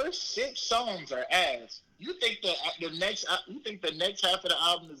the first 6 songs are ass, you think the next half of the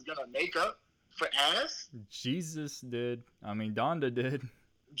album is gonna make up for ass? Jesus did. I mean, Donda did.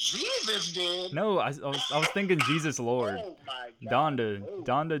 Jesus did. No, I was thinking Jesus Lord. Oh my God.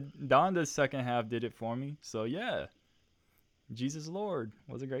 Donda's second half did it for me. So yeah. Jesus Lord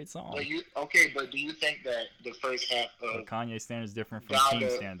was a great song. But do you think that the first half of Kanye standard is different from Donda, King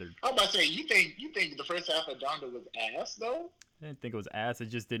standard? I was about to say, you think the first half of Donda was ass though? I didn't think it was ass. It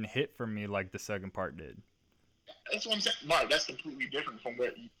just didn't hit for me like the second part did. That's what I'm saying, Mark. That's completely different from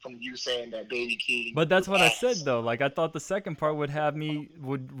you saying that Baby King. But that's what I said though. Like I thought the second part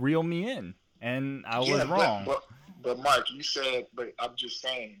would reel me in, and I was wrong. But Mark, you said, but I'm just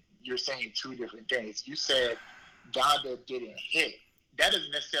saying, you're saying two different things. You said Donda didn't hit. That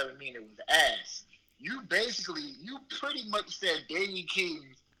doesn't necessarily mean it was ass. You pretty much said Baby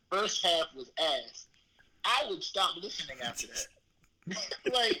King's first half was ass. I would stop listening after that.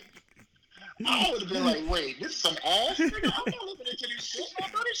 Like, I would have been like, wait, this is some ass? Nigga, I'm not listening to this shit. Man,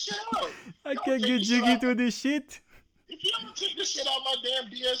 throw this shit out. I can't get jiggy to this shit. If you don't take this shit out my damn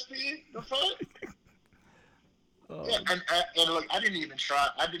DSP, the fuck? Yeah, and look, I didn't even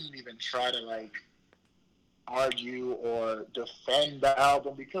try to like argue or defend the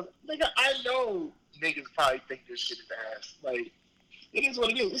album because nigga, I know niggas probably think this shit is ass. Like, it is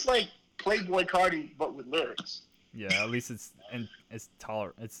what it is. It's like Playboy Cardi but with lyrics. Yeah, at least it's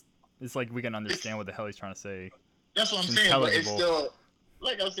tolerant. It's like we can understand what the hell he's trying to say. That's what I'm saying. But it's still,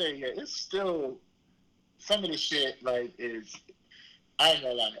 like I was saying, yeah, it's still some of the shit like is. I ain't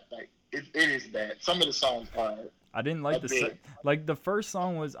gonna lie, like it is bad. Some of the songs are. I didn't like the first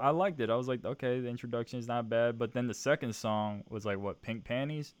song was, I liked it. I was like, okay, the introduction is not bad, but then the second song was like, what, Pink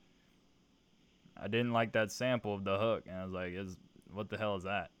Panties? I didn't like that sample of the hook, and I was like, what the hell is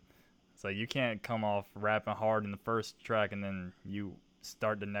that? It's like, you can't come off rapping hard in the first track and then you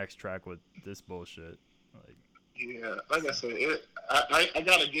start the next track with this bullshit. Like, yeah, like I said, I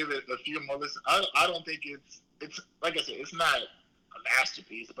gotta give it a few more listens. I don't think it's like I said, it's not a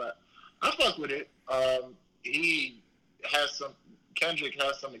masterpiece, but I fuck with it. Kendrick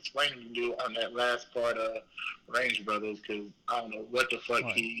has some explaining to do on that last part of Range Brothers, because I don't know what the fuck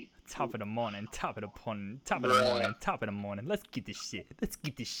Top of the morning, top of the morning. Let's get this shit.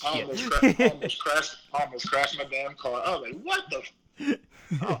 I almost crashed my damn car. I was like, what the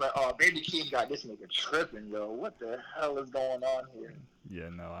I was like, oh, Baby King got this nigga tripping, yo. What the hell is going on here? Yeah,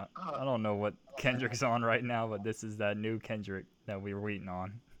 no, I don't know what Kendrick's on right now, but this is that new Kendrick that we were waiting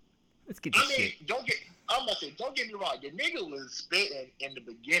on. Let's get this shit. I'm gonna say, don't get me wrong. The nigga was spitting in the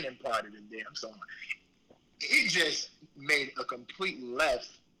beginning part of the damn song. He just made a complete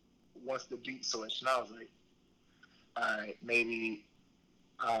left once the beat switched, and I was like, all right, maybe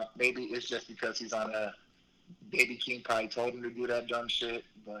it's just because he's on a Baby King probably told him to do that dumb shit,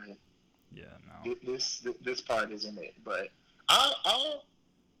 but yeah, no. This part isn't it. But I'll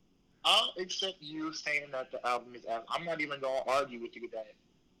accept you saying that the album is ass. I'm not even gonna argue with you with that.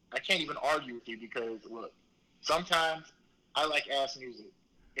 I can't even argue with you because look, sometimes I like ass music.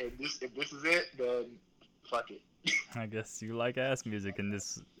 If this is it, then fuck it. I guess you like ass music in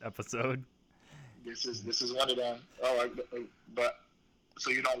this episode. This is one of them. All right, but so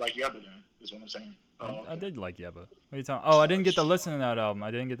you don't like Yebba then? Is what I'm saying. I did like Yebba. What are you talking? Oh, I didn't get to listen to that album.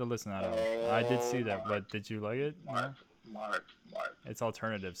 I did see that, but did you like it? Mark. It's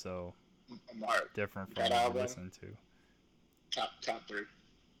alternative, so Mark. Different from what you listen to. Top 3.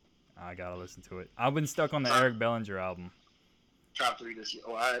 I gotta listen to it. I've been stuck on the Eric Bellinger album. Top 3 this year.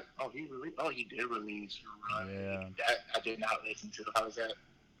 He did release. Yeah. I did not listen to. How was that?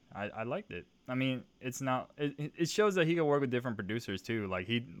 I liked it. I mean, it's not. It shows that he can work with different producers too. Like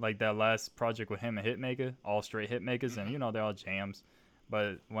that last project with him and Hitmaker, all straight hitmakers, and they're all jams.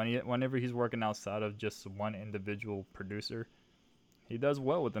 But whenever he's working outside of just one individual producer, he does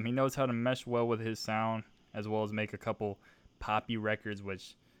well with them. He knows how to mesh well with his sound, as well as make a couple poppy records,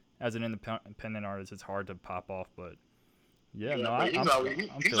 which, as an independent artist, it's hard to pop off. But he's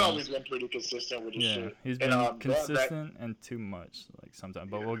always been pretty consistent with his shit. He's been consistent and too much, like sometimes.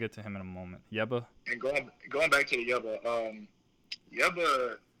 But we'll get to him in a moment. Yebba. And going back to the Yebba,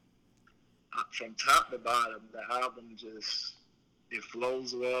 Yebba, from top to bottom, the album just it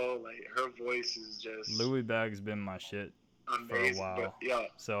flows well. Like her voice is just. Louis Bag's been my shit amazing, for a while. But, yeah,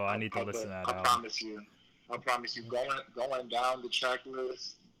 so I need to listen to that album. I promise you, going down the track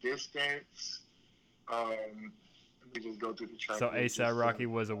list, Distance. Let me just go through the track. So A$AP Rocky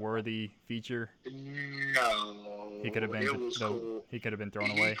was a worthy feature. No, he could have been. Cool. He could have been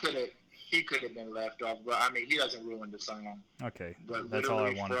thrown away. He could have been left off, but I mean, he doesn't ruin the song. Okay, but that's all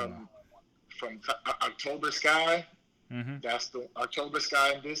I wanted to know. From October Sky. Mm-hmm. That's the October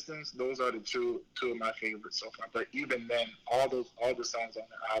Sky and Distance. Those are the two of my favorites so far. But even then, all the songs on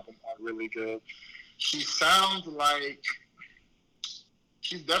the album are really good. She sounds like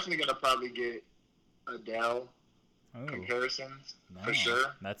she's definitely gonna probably get Adele comparisons for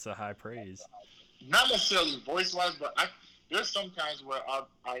sure. That's a high praise. Not necessarily voice wise, but there's sometimes where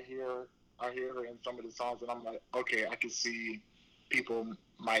I hear her in some of the songs, and I'm like, okay, I can see people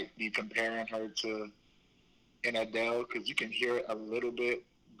might be comparing her to an Adele because you can hear it a little bit,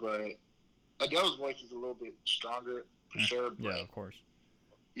 but Adele's voice is a little bit stronger for sure. But, yeah, of course.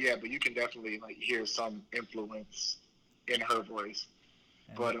 Yeah, but you can definitely hear some influence in her voice.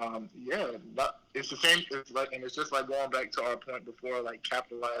 But yeah, it's the same. It's like, and it's just like going back to our point before, like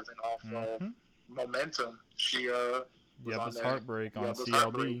capitalizing off of momentum. She was on that Heartbreak on Yebba's CLB.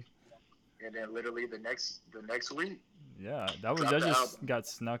 Heartbreak, and then literally the next week, Yeah, that just got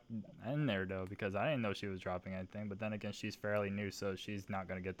snuck in there though, because I didn't know she was dropping anything. But then again, she's fairly new, so she's not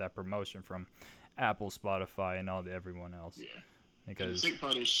gonna get that promotion from Apple, Spotify, and everyone else. Yeah. Because the sick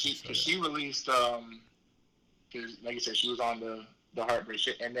part is she released cause like you said, she was on the Heartbreak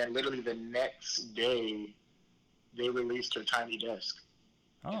shit, and then literally the next day they released her Tiny Desk.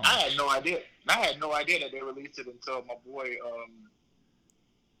 Oh. I had no idea. I had no idea that they released it until my boy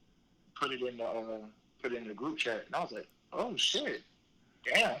put it in the group chat, and I was like, oh shit,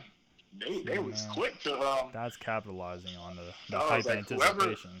 damn. They was quick to That's capitalizing on the hype and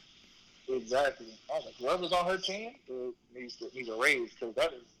anticipation. Exactly. I was like, whoever's on her team needs a raise, because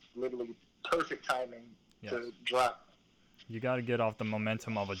that is literally perfect timing to drop. You got to get off the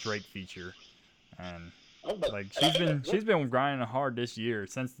momentum of a Drake feature, and like she's been grinding hard this year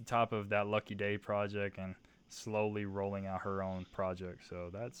since the top of that Lucky Day project, and slowly rolling out her own project.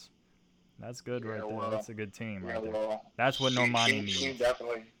 So that's good right there. That's a good team right there. That's what Normani needs. She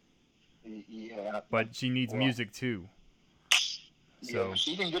definitely. Yeah. But she needs music too. So yeah,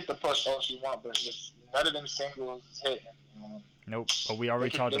 she can get the push all she wants, but none of them singles hit. Nope. But we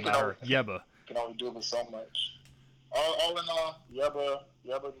already talked about her. Yebba can only do with so much. All in all,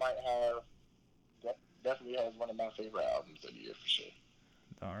 Yebba might have definitely has one of my favorite albums of the year for sure.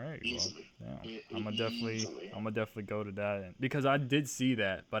 All right. Easily. Well, yeah. I'm gonna definitely go to that, because I did see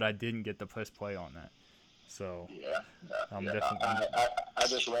that, but I didn't get to press play on that. So definitely. I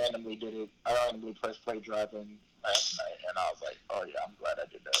just randomly did it. I randomly pressed play driving last night, and I was like, oh yeah, I'm glad I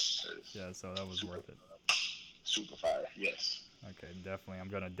did that. Yeah, so that was worth it. Super fire, yes. Okay, definitely. I'm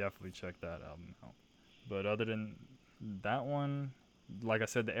gonna definitely check that album out. But other than that one, like I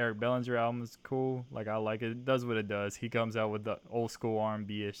said, the Eric Bellinger album is cool. Like, I like it. It does what it does. He comes out with the old school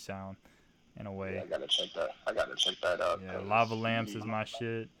R&B-ish sound in a way. Yeah, I gotta check that out. Yeah, Lava Lamps is my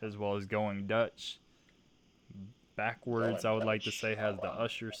shit, as well as Going Dutch. Backwards, I would like to say, has the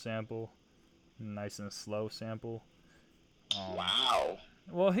Usher sample. Nice and slow sample. Wow.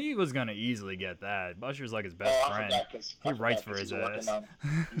 Well, he was going to easily get that. Usher's like his best friend. He writes for his ass.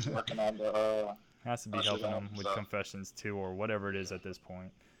 He's working on the... Has to be helping him with Confessions 2 or whatever it is at this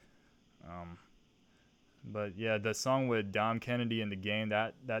point. But yeah, the song with Dom Kennedy in The Game,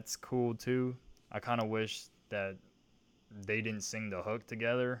 that's cool too. I kind of wish that they didn't sing the hook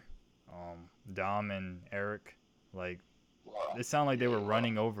together. Dom and Eric, like, it sounded like they were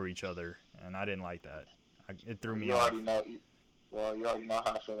running over each other, and I didn't like that. It threw me off. You already know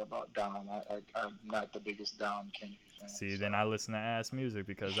how I feel about Dom. I'm not the biggest Dom Kennedy fan. See, then I listen to ass music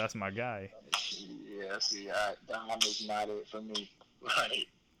because that's my guy. Yeah, see, Dom is not it for me. Right.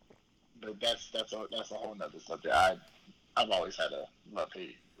 But that's a whole nother subject. I've always had a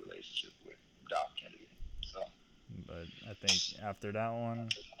love-hate relationship with Dom Kennedy. So. But I think after that one,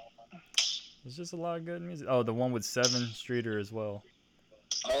 there's just a lot of good music. Oh, the one with Seven Streeter as well.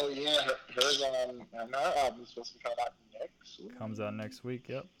 Oh yeah, her album's supposed to come out next week. Comes out next week.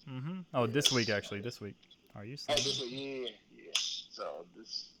 Yep. Oh, this week actually. This week. Are you? Oh, this week. Yeah. So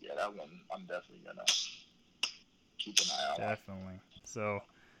that one I'm definitely gonna keep an eye on. Definitely. So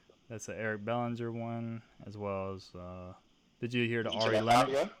that's the Eric Bellinger one, as well as. Did you hear the Ari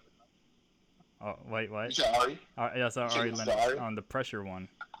Lennox? Oh wait, what? You said Ari? Yes, Ari Lennox on the Pressure one.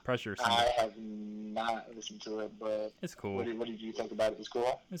 Pressure. I have not listened to it, but it's cool. What did you think about it? It's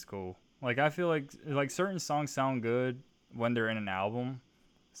cool. It's cool. Like, I feel like certain songs sound good when they're in an album,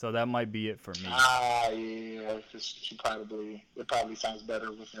 so that might be it for me. Yeah. It probably sounds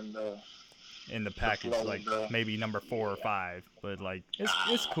better within the package, like maybe number 4 or 5. But like,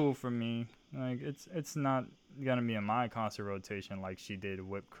 it's cool for me. Like, it's not gonna be in my concert rotation like she did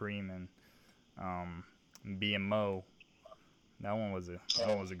Whipped Cream and BMO. That one was a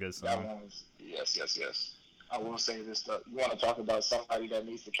good song. That one was yes. I will say this though. You want to talk about somebody that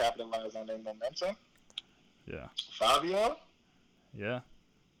needs to capitalize on their momentum? Yeah. Fabio. Yeah.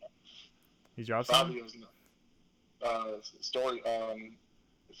 He dropped Fabio's story.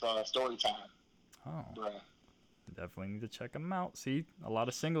 It's story time. Oh. Bruh. Definitely need to check them out. See, a lot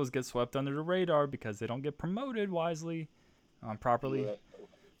of singles get swept under the radar because they don't get promoted wisely, properly. Yeah.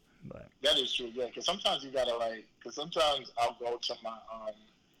 But that is true, yeah. Because sometimes you gotta because sometimes I'll go to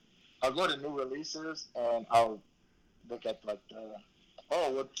I'll go to new releases and I'll look at like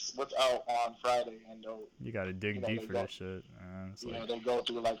what's out on Friday, and you gotta dig deep for this shit. They go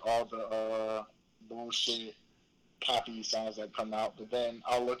through like all the bullshit poppy songs that come out, but then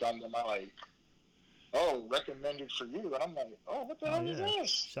I'll look on them. I'm like, oh, recommended for you. And I'm like, oh, what the Oh hell is yeah.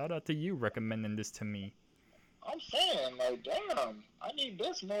 this? Shout out to you recommending this to me. I'm saying, like, damn, I need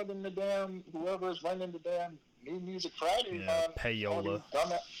this more than the damn whoever's running the damn New Music Fridays Yeah, on payola. all these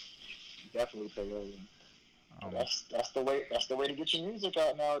dumb. Definitely payola. That's the way. That's the way to get your music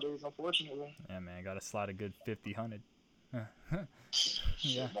out nowadays. Unfortunately. Yeah, man, gotta slide a good 50, 100. Yeah,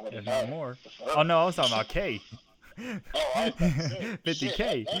 Shit, more than if that. not more. The fuck? Oh no, I was talking about K. Oh, I was about to say,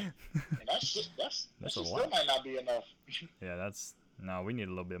 50K. And that shit, that That's shit a still lot. might not be enough. Yeah, that's no. We need a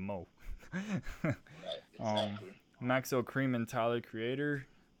little bit more. Right, exactly. Maxo Cream and Tyler Creator,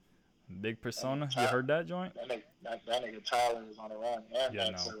 Big Persona. You heard that joint? That nigga Tyler is on the run. And Yeah,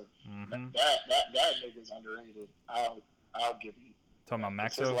 that's no. Mm-hmm. that nigga's underrated. I'll give you. Talking about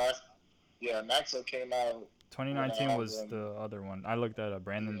It's his Maxo. Yeah, Maxo came out. 2019 was the other one. I looked at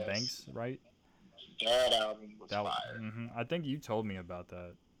Brandon Yes. Banks, right? That album was That fire. Mm-hmm. I think you told me about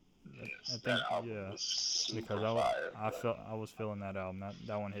that. Yes, I think that album yeah, was super because fire. I was feeling that album.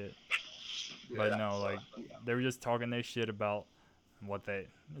 That one hit. Yeah, But no, so, like they were just talking their shit about what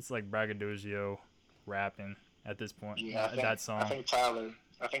it's like braggadocio rapping at this point. yeah, That song. I think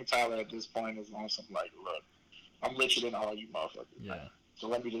Tyler at this point is on some like, look, I'm richer than all you motherfuckers. Yeah. Man. So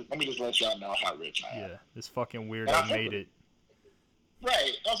let me just let y'all know how rich I am. Yeah, this fucking And I weirdo fuck made with it.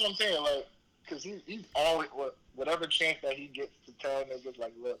 Right, that's what I'm saying. Like, cause he's always whatever chance that he gets to tell niggas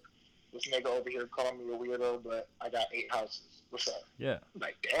like, look, this nigga over here called me a weirdo, but I got 8 houses. What's up? Yeah. I'm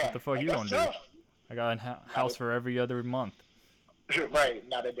like, damn. What the fuck like, you that's gonna do? tough. I got a house for every other month. Right,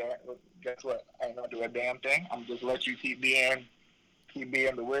 not a damn. Guess what? I ain't gonna do a damn thing. I'm just let you keep being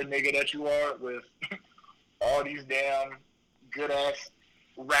the weird nigga that you are with all these damn good ass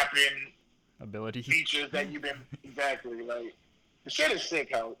rapping Ability. features that you've been exactly like. The shit is sick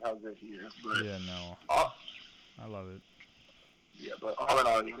how good he is, but Yeah, no. all, I love it. yeah, but all in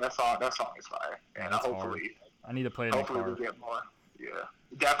all, yeah, that song is fire, and That's hopefully I need to play it in the hopefully car. we get more. Yeah,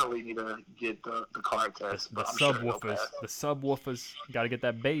 definitely need to get the car test. The but I'm sure it'll subwoofers. pass. The subwoofers. Got to get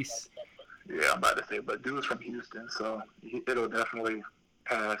that bass. Yeah, I'm about to say, but dude's from Houston, so it'll definitely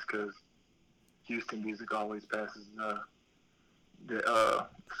pass because Houston music always passes the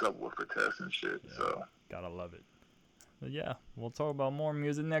subwoofer test and shit. Yeah. So Gotta love it. But yeah, we'll talk about more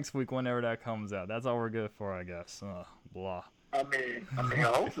music next week whenever that comes out. That's all we're good for, I guess. Blah. I mean,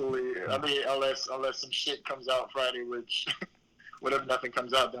 hopefully, unless some shit comes out Friday, which what if nothing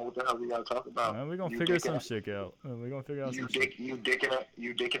comes out? Then what the hell we gotta talk about? Man, we're gonna figure some shit out. We're gonna figure out some shit. You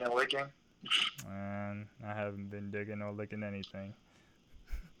dicking and licking. And I haven't been digging or licking anything.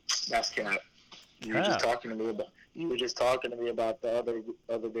 That's cat. You Cat. were just talking to me about the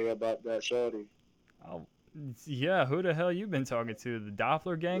other day about that shorty. Oh, yeah. Who the hell you been talking to? The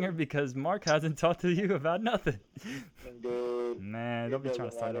Doppler ganger? Because Mark hasn't talked to you about nothing. Dude, Man, don't be trying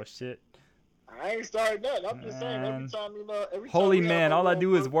to start no shit. I ain't starting nothing. I'm just saying every Man. time every time Holy we man, have a all I little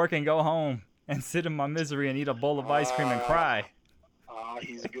do is group- work and go home and sit in my misery and eat a bowl of ice cream and cry.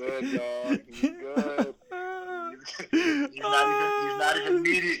 He's good, dog. He's good. He's not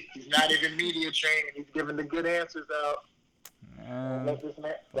even media trained. He's giving the good answers out.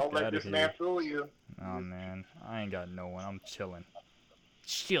 Don't let this man fool you. Oh man, I ain't got no one. I'm chilling.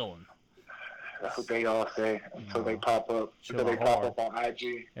 Chilling. That's what they all say until they pop up. Until they pop up on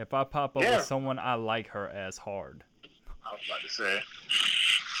IG. If I pop up with someone, I like her ass hard. I was about to say.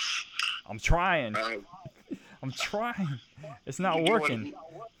 I'm trying. I'm trying. It's not working.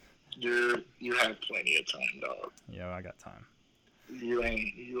 Dude, you have plenty of time, dog. Yeah, I got time. You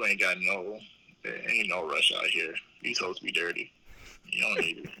ain't got there ain't no rush out here. These hoes be dirty. You don't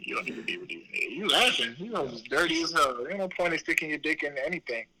need to be with these niggas. You laughing. You know it's dirty as hell. There ain't no point in sticking your dick into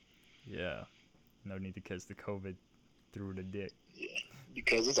anything. Yeah. No need to catch the COVID through the dick. Yeah.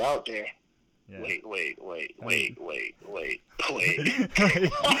 Because it's out there. Yeah. Wait.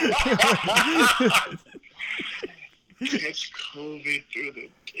 Catch COVID through the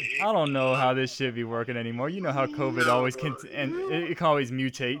dick. I don't know how this shit be working anymore. You know how COVID always and it always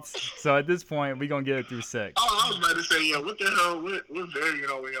mutates. So at this point, we gonna get it through sex. Oh, I was about to say, yeah. What the hell? What variant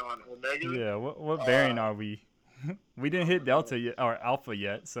are we on? Omega? Yeah. What variant are we? We didn't hit Delta yet or Alpha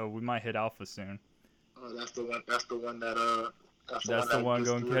yet, so we might hit Alpha soon. Oh, that's the one. That's the one that. That's the one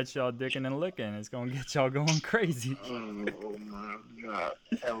gonna catch y'all dicking and licking. It's gonna get y'all going crazy. Oh my god!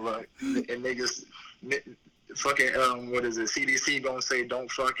 And look, and niggas, fucking what is it? CDC gonna say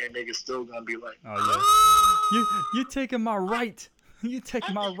don't fuck, and niggas still gonna be like, oh yeah, you taking my right. You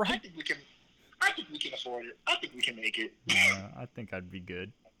taking my right. I think we can afford it. I think we can make it. Yeah, I think I'd be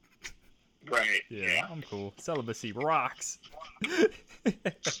good. Right. Yeah, I'm cool. Celibacy rocks.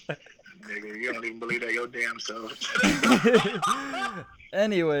 Nigga, you don't even believe that your damn self.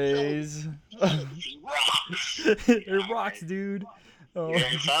 Anyways. It rocks, dude. Oh. Yeah,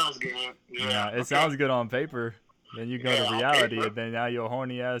 it sounds good. Yeah. Nah, it Okay. sounds good on paper. Then you go to Yeah, on reality, paper. and then now you're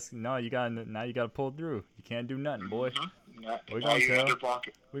horny ass. No, you gotta pull through. You can't do nothing, boy. Now, We're now gonna you end tell. up on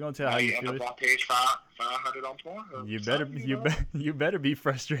We're gonna tell now how you you end feel. up on page 500 on Pornhub. You better, Something, you know. you better be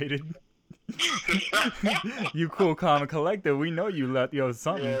frustrated. You cool, calm, and collected. We know you let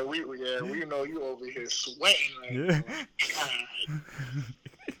something. we know you over here sweating right Yeah. now. God.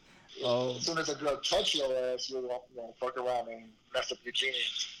 Oh. As soon as a girl touch your ass, you'll fuck around and mess up your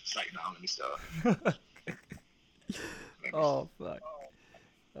jeans. It's like, no, let me stop. Oh fuck.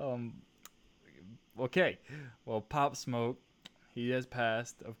 Um. Okay. Well, Pop Smoke, he has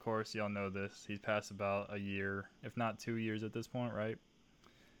passed. Of course, y'all know this. He's passed about a year, if not 2 years at this point, right?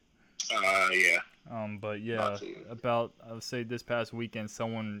 Yeah. But yeah, about I would say this past weekend,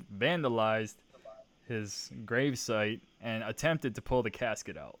 someone vandalized his gravesite and attempted to pull the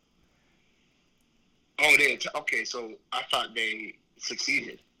casket out. Oh, okay. So I thought they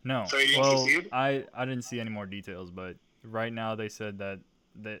succeeded. No. So they didn't Well, succeed? I didn't see any more details, but right now they said that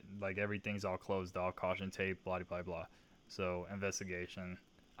like everything's all closed off, caution tape, blah blah blah. So investigation.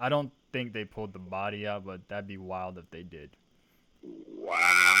 I don't think they pulled the body out, but that'd be wild if they did.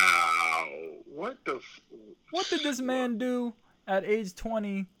 Wow. What did this man do at age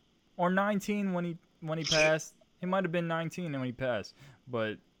 20 or 19 when he passed? He might have been 19 when he passed,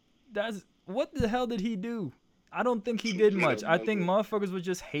 but what the hell did he do? I don't think he did much. I think motherfuckers were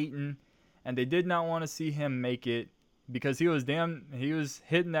just hating, and they did not want to see him make it because he was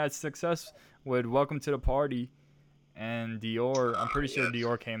hitting that success with "Welcome to the Party" and Dior. I'm pretty sure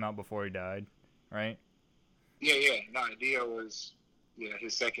Dior came out before he died, right? Yeah. No, Dior was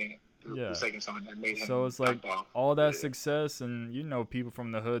his second. The second song that made him. So it's like all that success, and people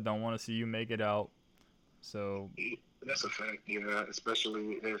from the hood don't want to see you make it out. So that's a fact. Yeah,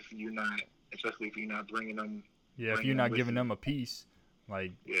 especially if you're not bringing them. Yeah, if you're not giving them a piece,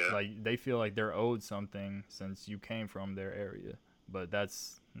 like they feel like they're owed something since you came from their area. But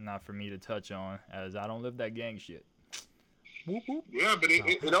that's not for me to touch on, as I don't live that gang shit. Whoop, whoop. Yeah, but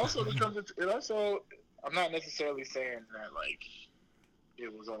it also becomes. It also. I'm not necessarily saying that like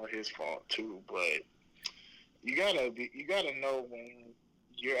it was all his fault too, but you gotta know when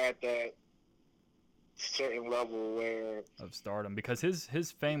you're at that certain level of stardom, because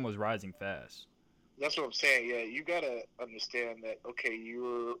his fame was rising fast. That's what I'm saying. Yeah, you gotta understand that. Okay,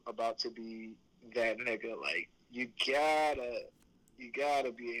 you're about to be that nigga. Like you gotta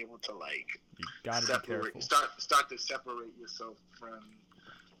be able to separate. Start to separate yourself from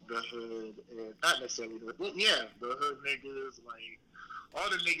the hood, and not necessarily the hood niggas. Like all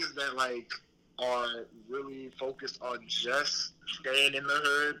the niggas that are really focused on just staying in the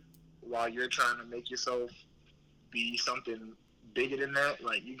hood while you're trying to make yourself be something bigger than that.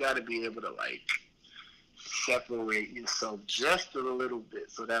 Like you gotta be able to separate yourself just a little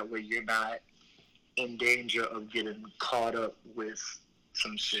bit, so that way you're not in danger of getting caught up with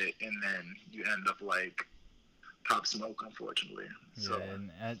some shit, and then you end up like Pop Smoke, unfortunately. So, yeah,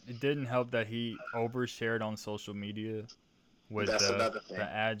 and it didn't help that he overshared on social media with the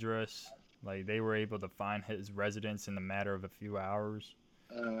address. Like they were able to find his residence in a matter of a few hours,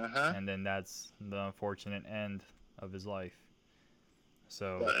 and then that's the unfortunate end of his life.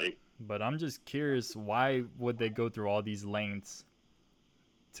 So. Right. But I'm just curious, why would they go through all these lengths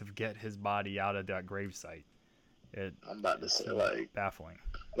to get his body out of that gravesite? I'm about to say, baffling.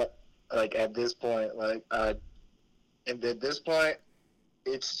 Like at this point, and at this point,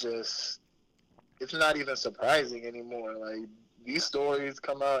 it's not even surprising anymore. Like these stories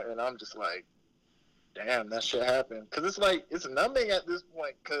come out, and I'm just like, damn, that shit happened. Because it's numbing at this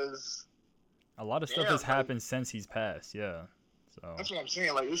point. Because a lot of stuff has happened since he's passed. Yeah. So. That's what I'm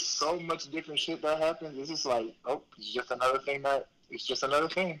saying. Like, there's so much different shit that happens. It's just like, it's just another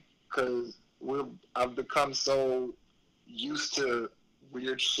thing. Because I've become so used to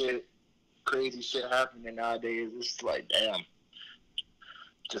weird shit, crazy shit happening nowadays. It's like, damn,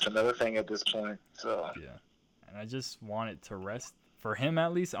 just another thing at this point. So yeah, and I just want it to rest for him,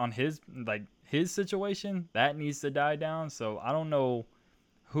 at least on his situation. That needs to die down. So I don't know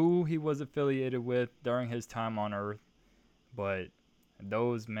who he was affiliated with during his time on Earth. But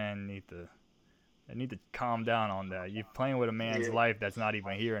those men need to calm down on that. You're playing with a man's life that's not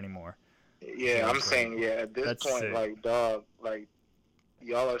even here anymore. Yeah, I'm saying, at this point, sick. Like, dog, like,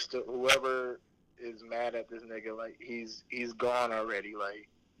 y'all are still, whoever is mad at this nigga, like, he's gone already. Like,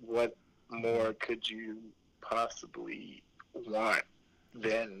 what more could you possibly want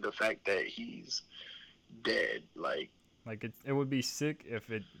than the fact that he's dead? Like it would be sick if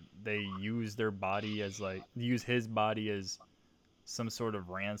they use their body as use his body as some sort of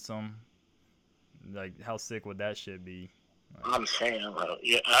ransom, Like, how sick would that shit be? I'm saying,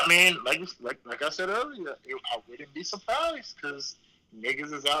 yeah. I mean, like I said earlier, I wouldn't be surprised because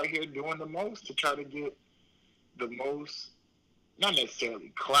niggas is out here doing the most to try to get the most, not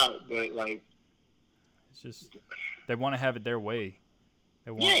necessarily clout, but like It's just they want to have it their way.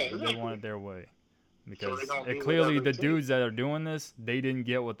 They want it their way because clearly the dudes that are doing this, they didn't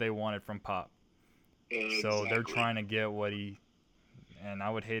get what they wanted from Pop. Exactly. So they're trying to get what he, and I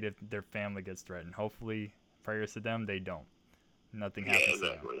would hate if their family gets threatened. Hopefully, prayers to them, they don't. Nothing happens to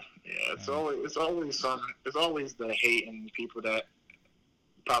them. Yeah, it's always the hate and people that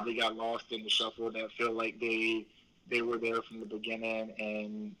probably got lost in the shuffle that feel like they were there from the beginning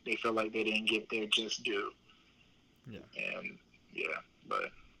and they feel like they didn't get their just due. Yeah. And yeah,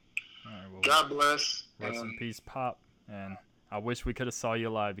 but all right, well, God bless. Rest in peace, Pop. And I wish we could have saw you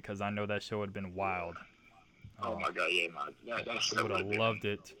live because I know that show would have been wild. Oh my God, yeah, man. I would have loved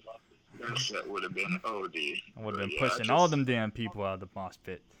it. That set would have been OD. I would have been pushing all them damn people out of the mosh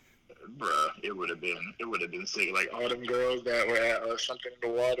pit. Bruh, it would have been sick. Like all them girls that were at something in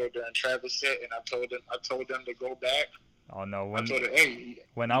the water during Travis set, and I told them to go back. Oh no! I told her, hey,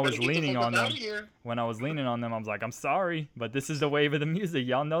 when I was leaning on them, I was like, I'm sorry, but this is the wave of the music.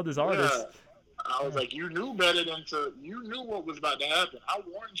 Y'all know this artist. Yeah. I was like, you knew better than to. You knew what was about to happen. I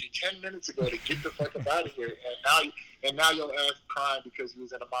warned you 10 minutes ago to get the fuck out of here, and now your ass crying because you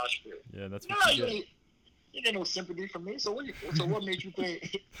was in a mosh pit. Yeah, that's what you get. You get no sympathy from me. So what made you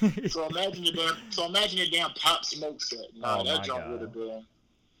think? So imagine your damn Pop Smoke set. Nah, that junk would have been.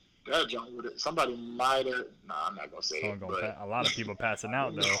 That junk would have. Somebody might have. Nah, I'm not gonna say it. But a lot of people passing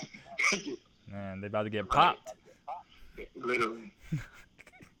out though. Man, they about to get popped. Literally.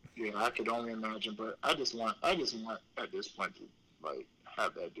 Yeah, I could only imagine, but I just want at this point to like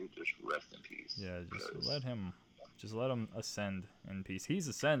have that dude just rest in peace. Yeah, just let him ascend in peace. He's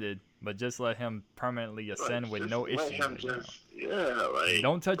ascended, but just let him permanently ascend with no issues.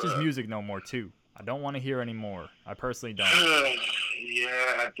 Don't touch his music no more too. I don't want to hear any more. I personally don't.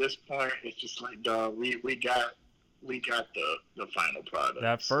 Yeah, at this point, it's just like, dog, we got the final product.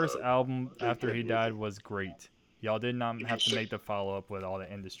 That first album after he died was great. Y'all did not have to make the follow-up with all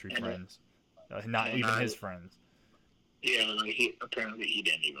the industry friends. Not even his friends. Yeah, like apparently he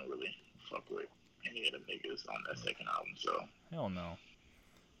didn't even really fuck with any of the niggas on that second album, so. Hell no.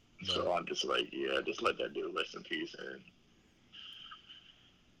 So I'm just like, yeah, just let that dude rest in peace and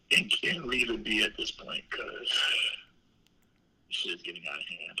leave it be at this point, because shit's getting out of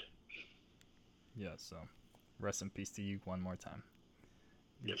hand. Yeah, so rest in peace to you one more time.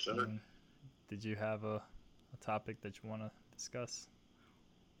 Yes, sir. Did you have a topic that you want to discuss?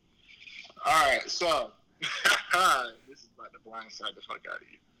 All right, so this is about to blindside the fuck out of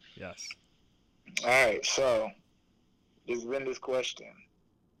you. Yes. All right, so there's been this question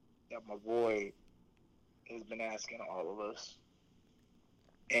that my boy has been asking all of us,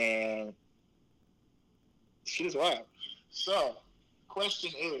 and she's wild. So,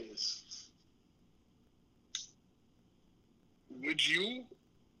 question is, would you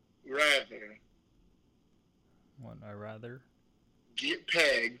rather get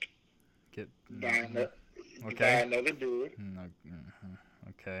pegged by another dude,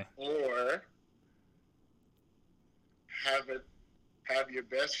 okay, or have your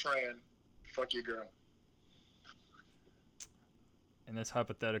best friend fuck your girl? In this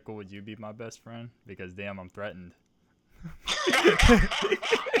hypothetical, would you be my best friend? Because damn, I'm threatened. Okay,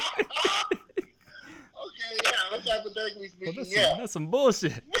 yeah, that's hypothetically speaking. Well, that's some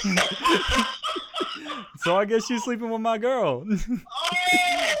bullshit. So I guess you sleeping with my girl.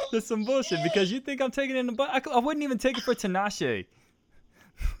 That's some bullshit because you think I'm taking it in the butt. I wouldn't even take it for Tinashe.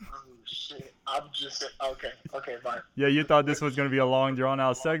 Oh shit! I'm just okay, fine. Yeah, you thought this was gonna be a long, drawn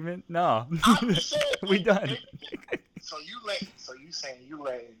out segment? No, we done. So you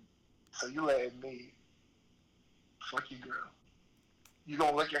letting me fuck your girl? You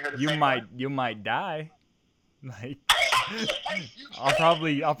gonna look at her? You might die. Like I'll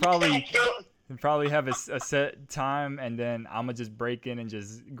probably have a set time, and then I'm gonna just break in and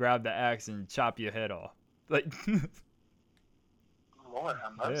just grab the axe and chop your head off. Like, Lord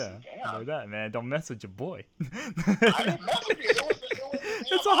have mercy. Yeah, like that, man. Don't mess with your boy. I didn't mess with you.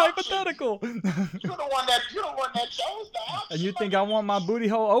 It's a hypothetical. You're the one that chose the option. And you think I want my booty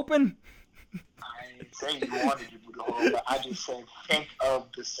hole open? I ain't saying you wanted your booty hole, but I just said think of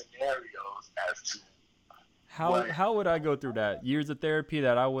the scenarios as to. How would I go through that? Years of therapy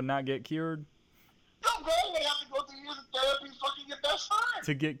that I would not get cured? Your girl would have to go through years of therapy fucking your best friend.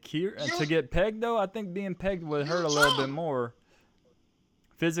 To get cured? To get pegged, though? I think being pegged would hurt a little bit more.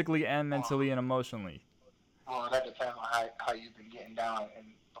 Physically and mentally and emotionally. Well, that depends on how you've been getting down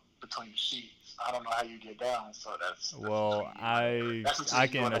and between the sheets. I don't know how you get down, so that's Well, that's between I you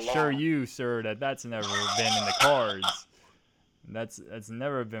can and the assure law. you, sir, that that's never been in the cards. That's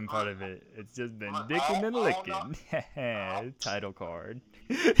never been part of it. It's just been Look, dicking and I don't know. licking. Title card.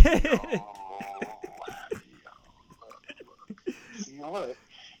 Yo, see what?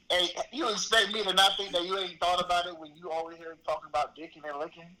 Hey, you expect me to not think that you ain't thought about it when you over here talking about dicking and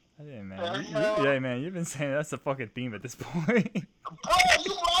licking? Hey man, The hell? yeah man, you've been saying that's the fucking theme at this point. Bro,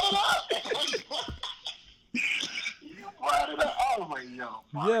 you brought it up. You brought it up. Oh my yo.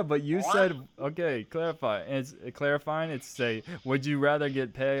 Yeah, but you What? said okay. Clarify. It's clarifying. It's say, would you rather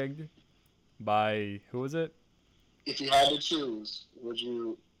get pegged by who was it? If you had to choose, would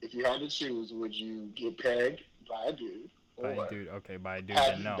you? If you had to choose, would you get pegged by a dude, By or a dude. Okay, by a dude. have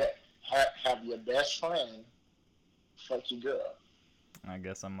Then you no. have your best friend fuck your girl? I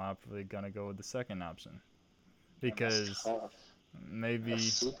guess I'm probably gonna go with the second option And that's because tough. maybe That's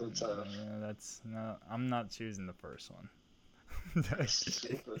super tough. that's no. I'm not choosing the first one.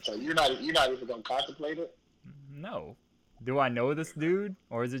 Super tough. You're not even gonna contemplate it. No. Do I know this dude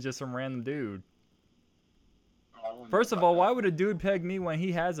or is it just some random dude? I wouldn't First know of all, about why that. would a dude peg me when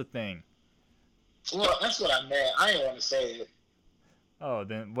he has a thing? Well, that's what I meant. I didn't want to say it. Oh,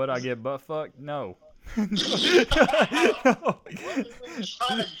 then would I get butt fucked? No. What is it trying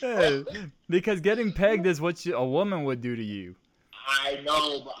Yeah, to because getting pegged is what a woman would do to you. I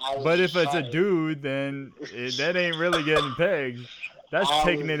know, but I was But if just it's a trying. dude, then that ain't really getting pegged. That's I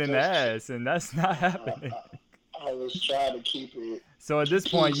taking was it in the just. ass, and that's not happening. I was trying to keep it So at this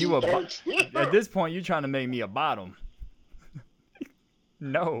point, PG-13. at this point, you trying to make me a bottom?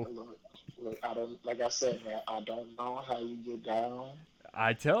 No, Look, I don't. Like I said, man, I don't know how you get down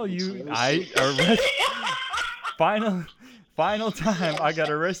I tell you, between the I sheets. final time. I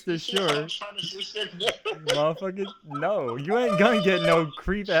gotta rest I'm assured, trying to just sit there. motherfucker. No, you ain't gonna get no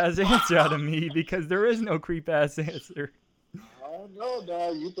creep ass answer out of me because there is no creep ass answer. I don't know,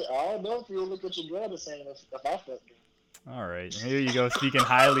 dog. I don't know if you'll look at your girl the same if I fucked her. All right, here you go, speaking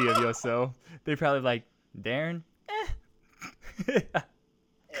highly of yourself. They probably like Darren.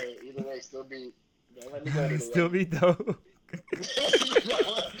 Hey, either way, still be. Don't let me go to the Still wedding. be dope.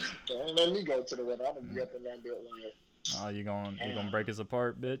 Don't let me go to the wedding. I'm gonna be up in that building. Like, Oh, you gonna break us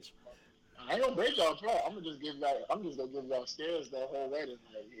apart, bitch? I ain't gonna break y'all apart. I'm just gonna give y'all scares the whole wedding.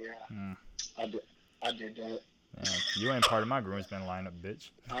 Like, yeah, Hmm. I did that. Yeah, you ain't part of my groomsmen lineup,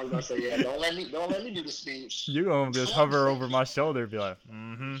 bitch. I was gonna say, yeah, don't let me do the speech. You gonna just hover over my shoulder and be like,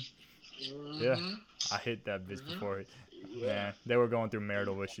 mm-hmm. Yeah, Mhm. I hit that bitch before. Yeah. Man, they were going through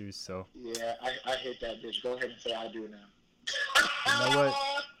marital issues, so Yeah, I hit that bitch. Go ahead and say I do now. you know what?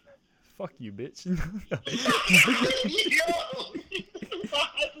 Fuck you, bitch. Yo,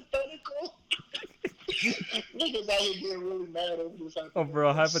 hypothetical. Niggas out here getting really mad over this hypothetical. Oh,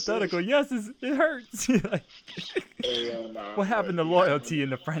 bro, hypothetical. Yes, it hurts. Like, Hey, nah, what happened to loyalty in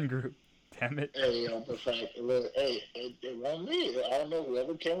the friend group? Damn it. Hey, the fact, look, hey, it wasn't me. I don't know.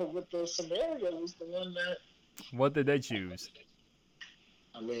 Whoever came up with the scenario was the one that. What did they choose?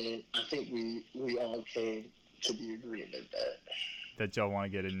 I mean, I think we all came to the agreement That y'all want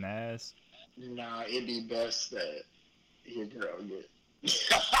to get in the ass? nah, it'd be best that your girl get.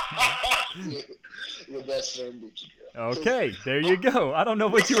 Your best friend beat your girl. Okay, there you go. I don't know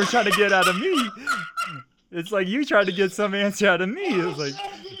what you were trying to get out of me. It's like you tried to get some answer out of me. It's like,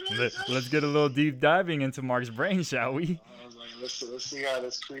 let's get a little deep diving into Mark's brain, shall we? I was like, let's see how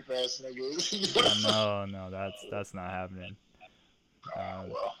this creep ass nigga is. No, that's not happening.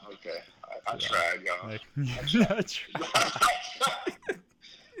 Well, okay. I tried, y'all. Like, I tried.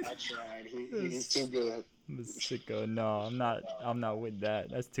 I tried. He's too good. The sicko. No, I'm not with that.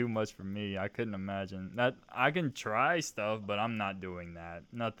 That's too much for me. I couldn't imagine that. I can try stuff, but I'm not doing that.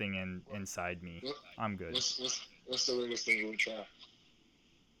 Nothing inside me. I'm good. What's the weirdest thing you would try?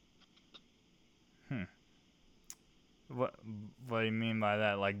 What do you mean by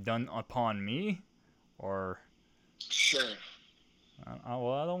that? Like done upon me, or? Sure.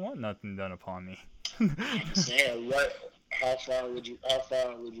 Well, I don't want nothing done upon me. I'm saying, what? How far would you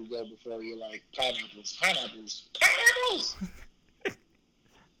go before you're like pineapples?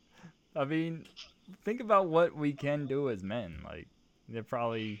 I mean, think about what we can do as men. Like, they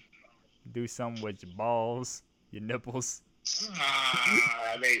probably do something with your balls, your nipples.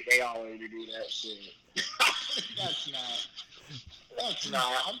 They already do that shit. That's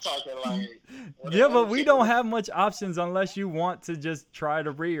not. I'm talking like. Yeah, but we don't have much options unless you want to just try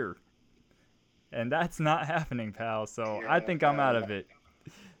to rear. And that's not happening, pal. So I think I'm out of it.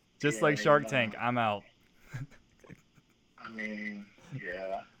 Just like Shark Tank, I'm out. I mean,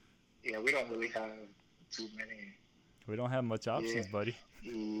 yeah, we don't really have too many. We don't have much options, buddy.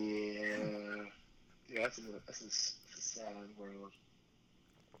 Yeah. Yeah, that's a sad world.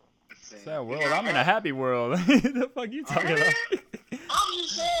 Sad world. I'm in a happy world. The fuck you talking about? I'm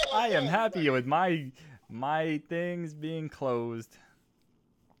just saying. I am happy with my things being closed.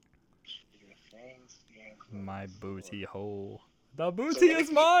 My booty hole. The booty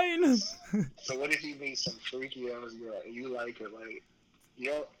is mine. So what if you meet some freaky ass girl? You like her, like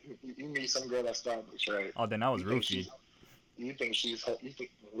you meet some girl at Starbucks, right? Oh, then I was roofied. You think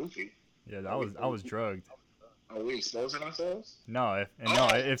roofie? Yeah, I was drugged. Are we exposing ourselves? No,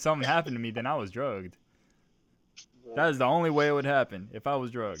 if something happened to me, then I was drugged. That is the only way it would happen if I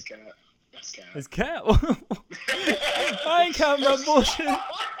was drugged. That's cap. It's cap. I ain't counting that bullshit.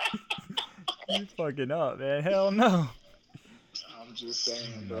 You fucking up, man. Hell no. I'm just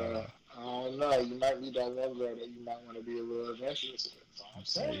saying, bro. I don't know. You might be that one girl that you might want to be a little adventurous with. That's all I'm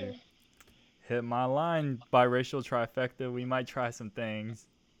saying. Hit my line, biracial trifecta. We might try some things.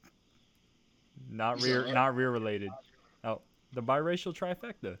 Not rear related. Oh, the biracial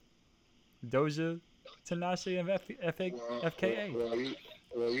trifecta. Doja, Tinashe, and FKA.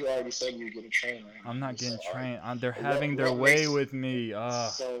 Well, you already said you were getting trained. Right? I'm not getting trained. They're having their way with me.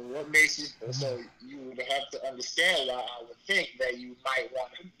 So what makes you? So you would have to understand why I would think that you might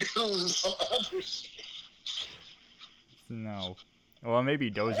want to do some other shit. No. Well, maybe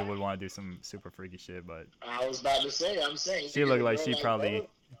Doja would want to do some super freaky shit, but I was about to say. I'm saying she looked like she'd probably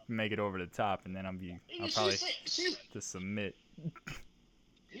make it over the top, and then I'll probably to submit.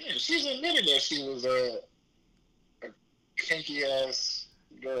 Yeah, she's admitted that she was a kinky ass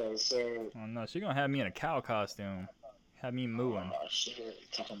girl. So. Oh no, she gonna have me in a cow costume, have me mooing. Oh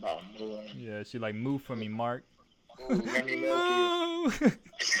shit, talking about mooing. Yeah, she like moo for me, Mark. Ooh, let me milk you.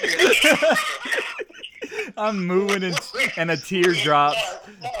 I'm mooing and a tear drops.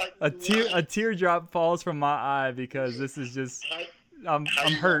 A teardrop falls from my eye because this is just I'm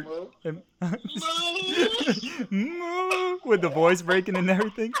hurt. Moo with the voice breaking and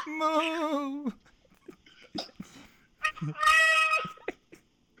everything. Moo.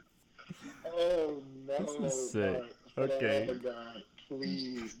 Oh no! This is sick. Okay.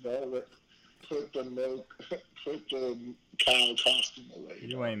 Please don't put the cow costume away.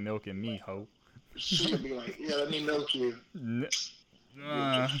 You ain't milking me, ho. She'll be like, yeah, let me milk you.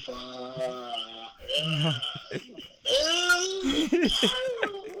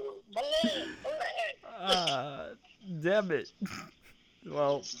 Damn it.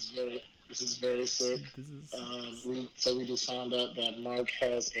 Well, this is very sick. So we just found out that Mark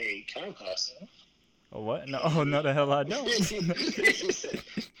has a cow costume. A what? No, oh, no, the hell I don't.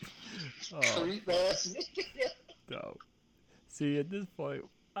 Creep ass. No. See, at this point,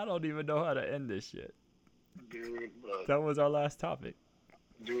 I don't even know how to end this shit. Dude, look. That was our last topic.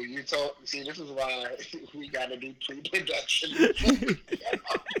 Dude, see, this is why we gotta do pre-production.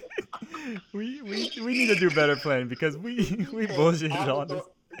 we need to do better planning because we bullshitted on this.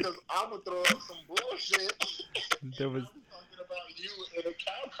 Because I'm gonna throw up some bullshit. There was talking about you in a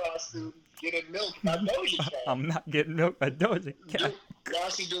cow costume getting milked by Doja Cat. I'm not getting milked by Doja Cat. Why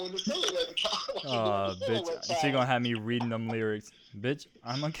she doing the silhouette cow? Oh, bitch. She gonna have me reading them lyrics. Bitch,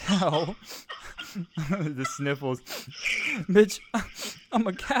 I'm a cow. The sniffles. Bitch, I'm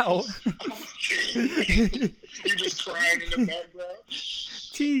a cow. You just crying in the background?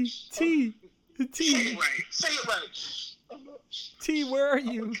 T. Say it right. T, where are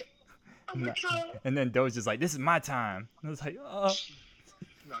you? I'm a cow. And then Doja's like, this is my time. I was like, oh.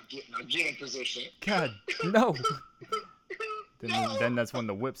 Now get in position. God, no. Then that's when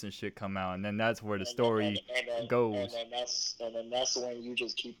the whips and shit come out, and then that's where the story goes. And then that's when you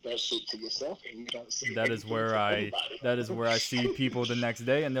just keep that shit to yourself, and you don't say. That is where I see people the next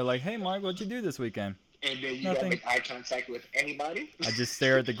day, and they're like, "Hey, Mark, what'd you do this weekend?" And then you don't make eye contact with anybody. I just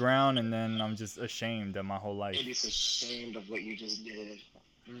stare at the ground, and then I'm just ashamed of my whole life. And just ashamed of what you just did.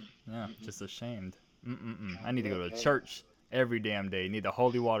 Yeah, just ashamed. I need to go to church every damn day. Need the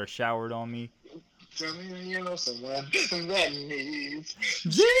holy water showered on me. Tell me you know someone that needs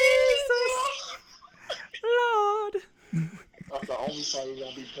Jesus, Lord. That's the only song you're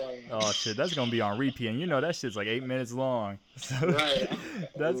gonna be playing. Oh shit, that's gonna be on repeat, and you know that shit's like 8 minutes long. So right.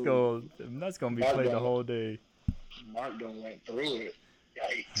 that's gonna be played the whole day. Mark done went through it.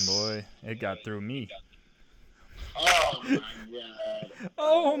 Yikes. Boy, it got through me. Oh my god.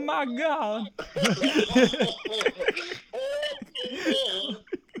 Oh my god.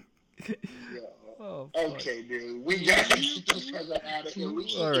 Oh, okay, dude. We gotta get this person out of here. We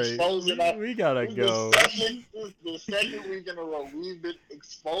keep exposing we gotta go. The second week in a row, we've been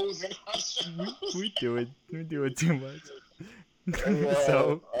exposing ourselves. We do it too much. Yeah.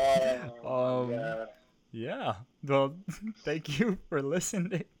 So, Yeah. Well, thank you for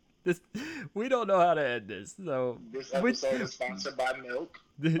listening. This we don't know how to end this, so This we episode is sponsored by Milk.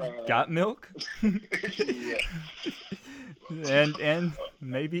 got milk, Yeah. and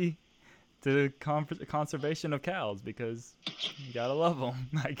maybe the conservation of cows because you gotta love them.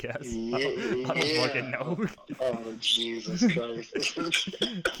 I guess. I don't fucking know. Oh, Jesus Christ.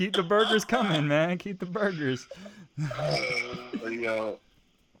 Keep the burgers coming, man. Keep the burgers. Yo,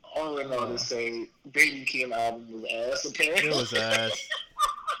 all I know to say, Baby Keem album was ass, apparently. It was ass.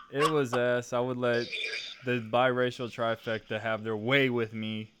 It was ass. I would let the biracial trifecta have their way with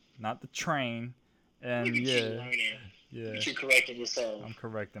me, not the train. And yeah. You keep correcting yourself. I'm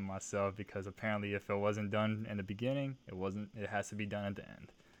correcting myself because apparently if it wasn't done in the beginning, it has to be done at the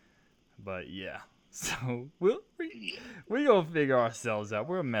end. But yeah. So we gonna figure ourselves out.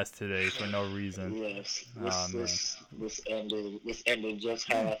 We're a mess today for no reason. Yes. This ended just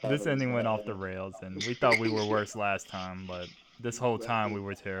how I thought. This ending went off the rails, and we thought we were worse last time, but this whole time we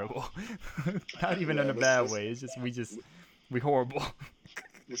were terrible. Not even in a bad way. It's just we horrible.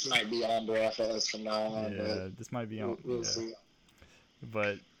 This might be on brand for us from now on. Yeah, this might be on. We'll see.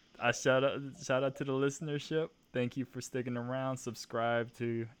 But I shout out to the listenership. Thank you for sticking around. Subscribe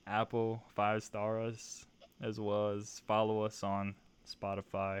to Apple, 5-star us, as well as follow us on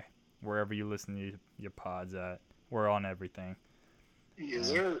Spotify, wherever you listen to your pods at. We're on everything. Yes,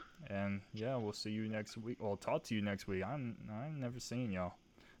 sir. And yeah, we'll see you next week. Well, talk to you next week. I've never seen y'all.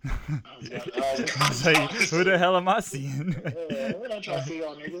 I was like, who the hell am I seeing? We're not trying to see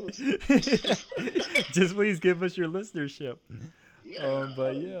y'all niggas. Just please give us your listenership. Yeah.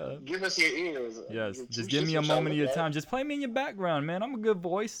 But yeah. Give us your ears. Yes, just give me a moment of your time. Just play me in your background, man. I'm a good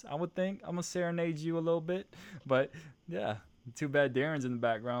voice, I would think. I'm going to serenade you a little bit. But yeah, too bad Darren's in the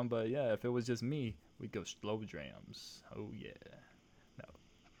background. But yeah, if it was just me, we'd go slow drums. Oh, yeah.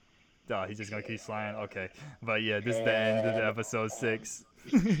 No, he's just going to keep sliding. Okay. But yeah, this is the end of the episode 6.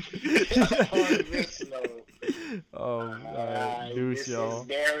 Oh, all right. Deuce, y'all.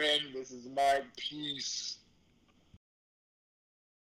 This is Darren. This is Mark. Peace.